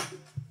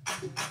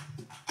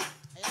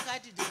 Ẹ jẹ́ ká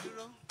dìde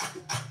dúró.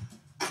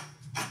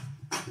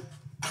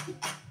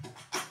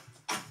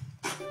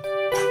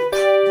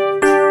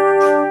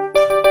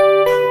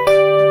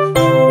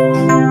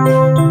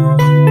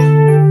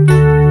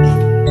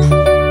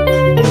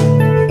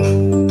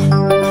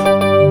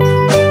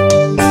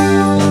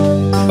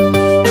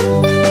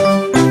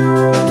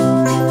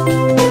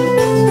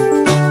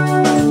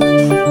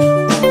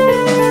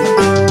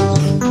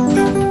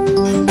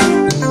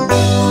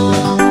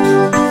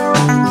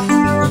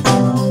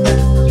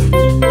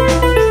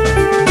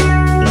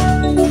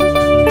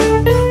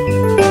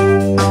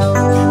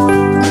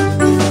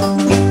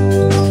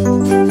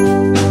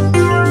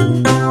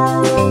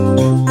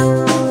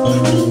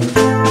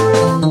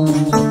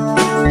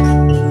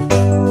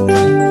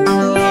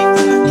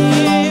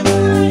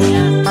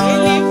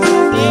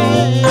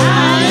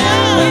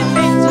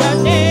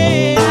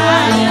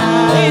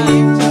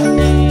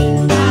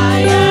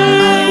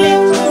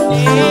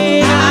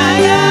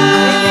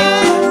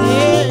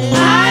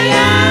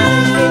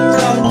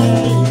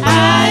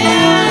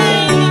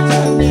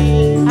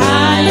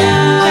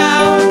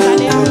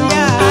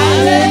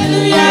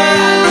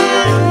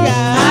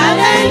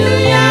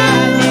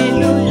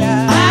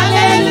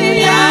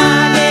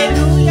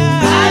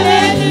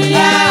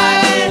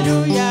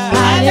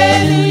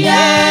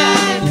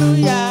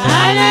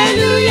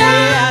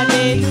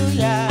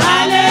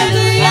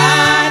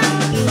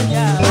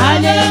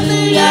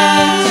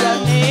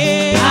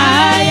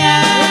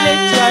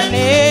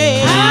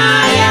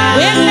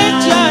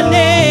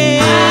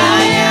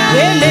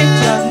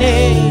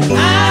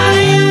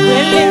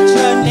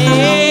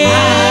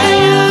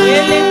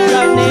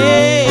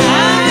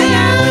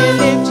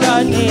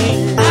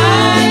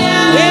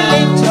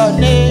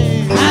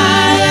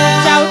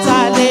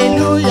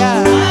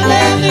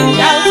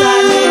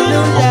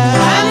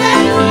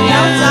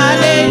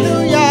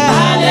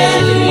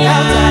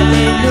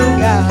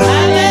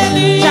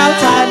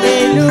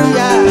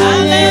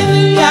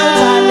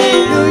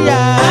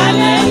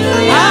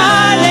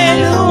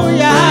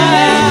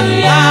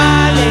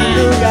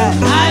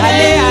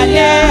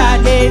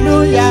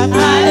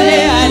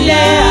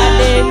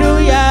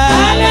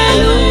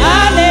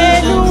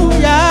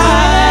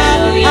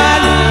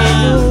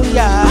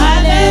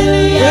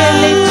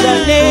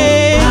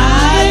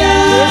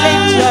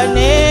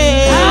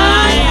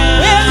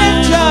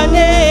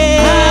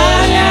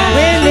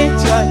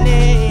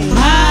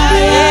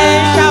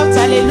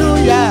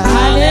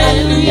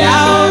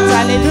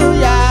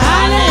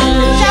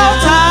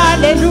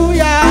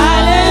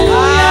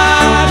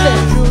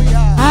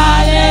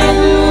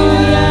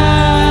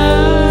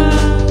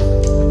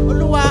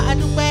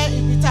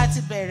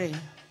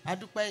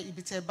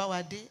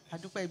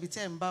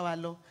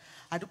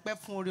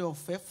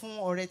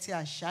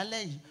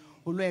 Àṣálẹ́ yìí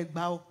Olúwa ẹ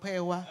gbà ọpẹ́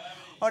wa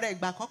ọrẹ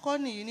ìgbà àkọ́kọ́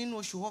nìyí nínú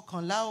oṣù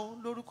kọkànlá o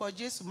lórúkọ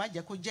Jésù má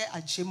jẹ́ kó jẹ́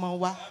àṣemọ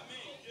wa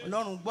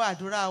Ọlọ́run gbọ́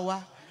àdúrà wa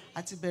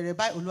àti bẹ̀rẹ̀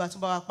báyìí Olúwa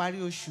tún bá wa parí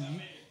oṣù yìí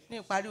ní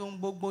ìparí ohun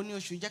gbogbo ní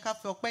oṣù jẹ́ ká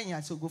fẹ́ ọpẹ́ yìn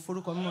àti ògo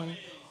forúkọ mímọ́ yín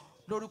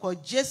lórúkọ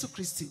Jésù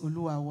Kristi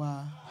Olúwa wa.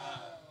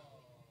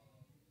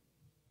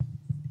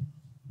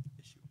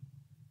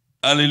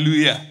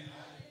 Hallelujah.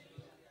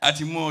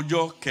 Àti mú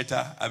ọjọ́ kẹta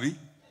àbí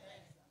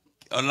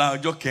ọ̀la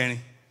ọjọ́ kẹrin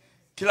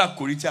kí la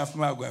kò rí tí a fi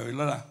máa gbààwẹ̀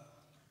lọ́la.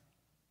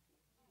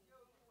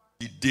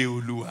 Ìdè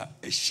Olúwa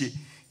ẹ ṣé.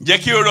 Jẹ́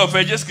kí oore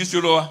ọ̀fẹ́ Jésù Kristi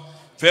Olúwa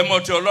fẹ́ mọ́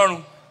ti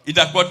Ọlọ́run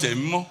ìdàpọ̀ tẹ̀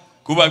mímọ́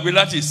kó bá gbé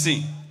láti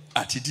sìn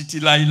àti títí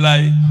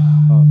láéláé.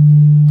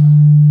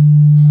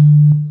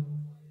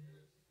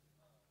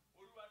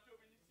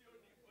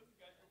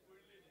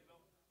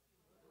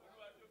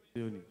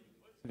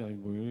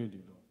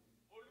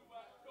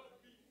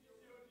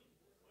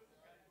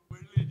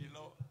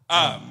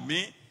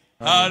 Àmín.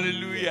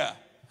 Hallelujah.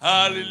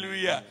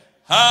 Hallelujah.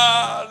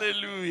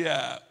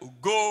 Hallelujah.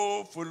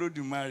 Ògo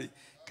f'Olódùmarè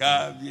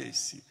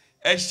kábíyèsí.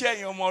 Ẹ ṣé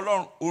ẹ̀yin ọmọ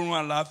Ọlọ́run oorun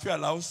àlàáfíà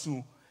la ó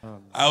sùn.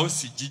 A ó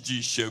sì jíjí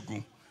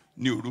ìṣẹ́gun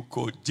ní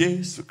orúkọ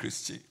Jésù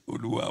Kristi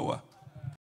Olúwa wa.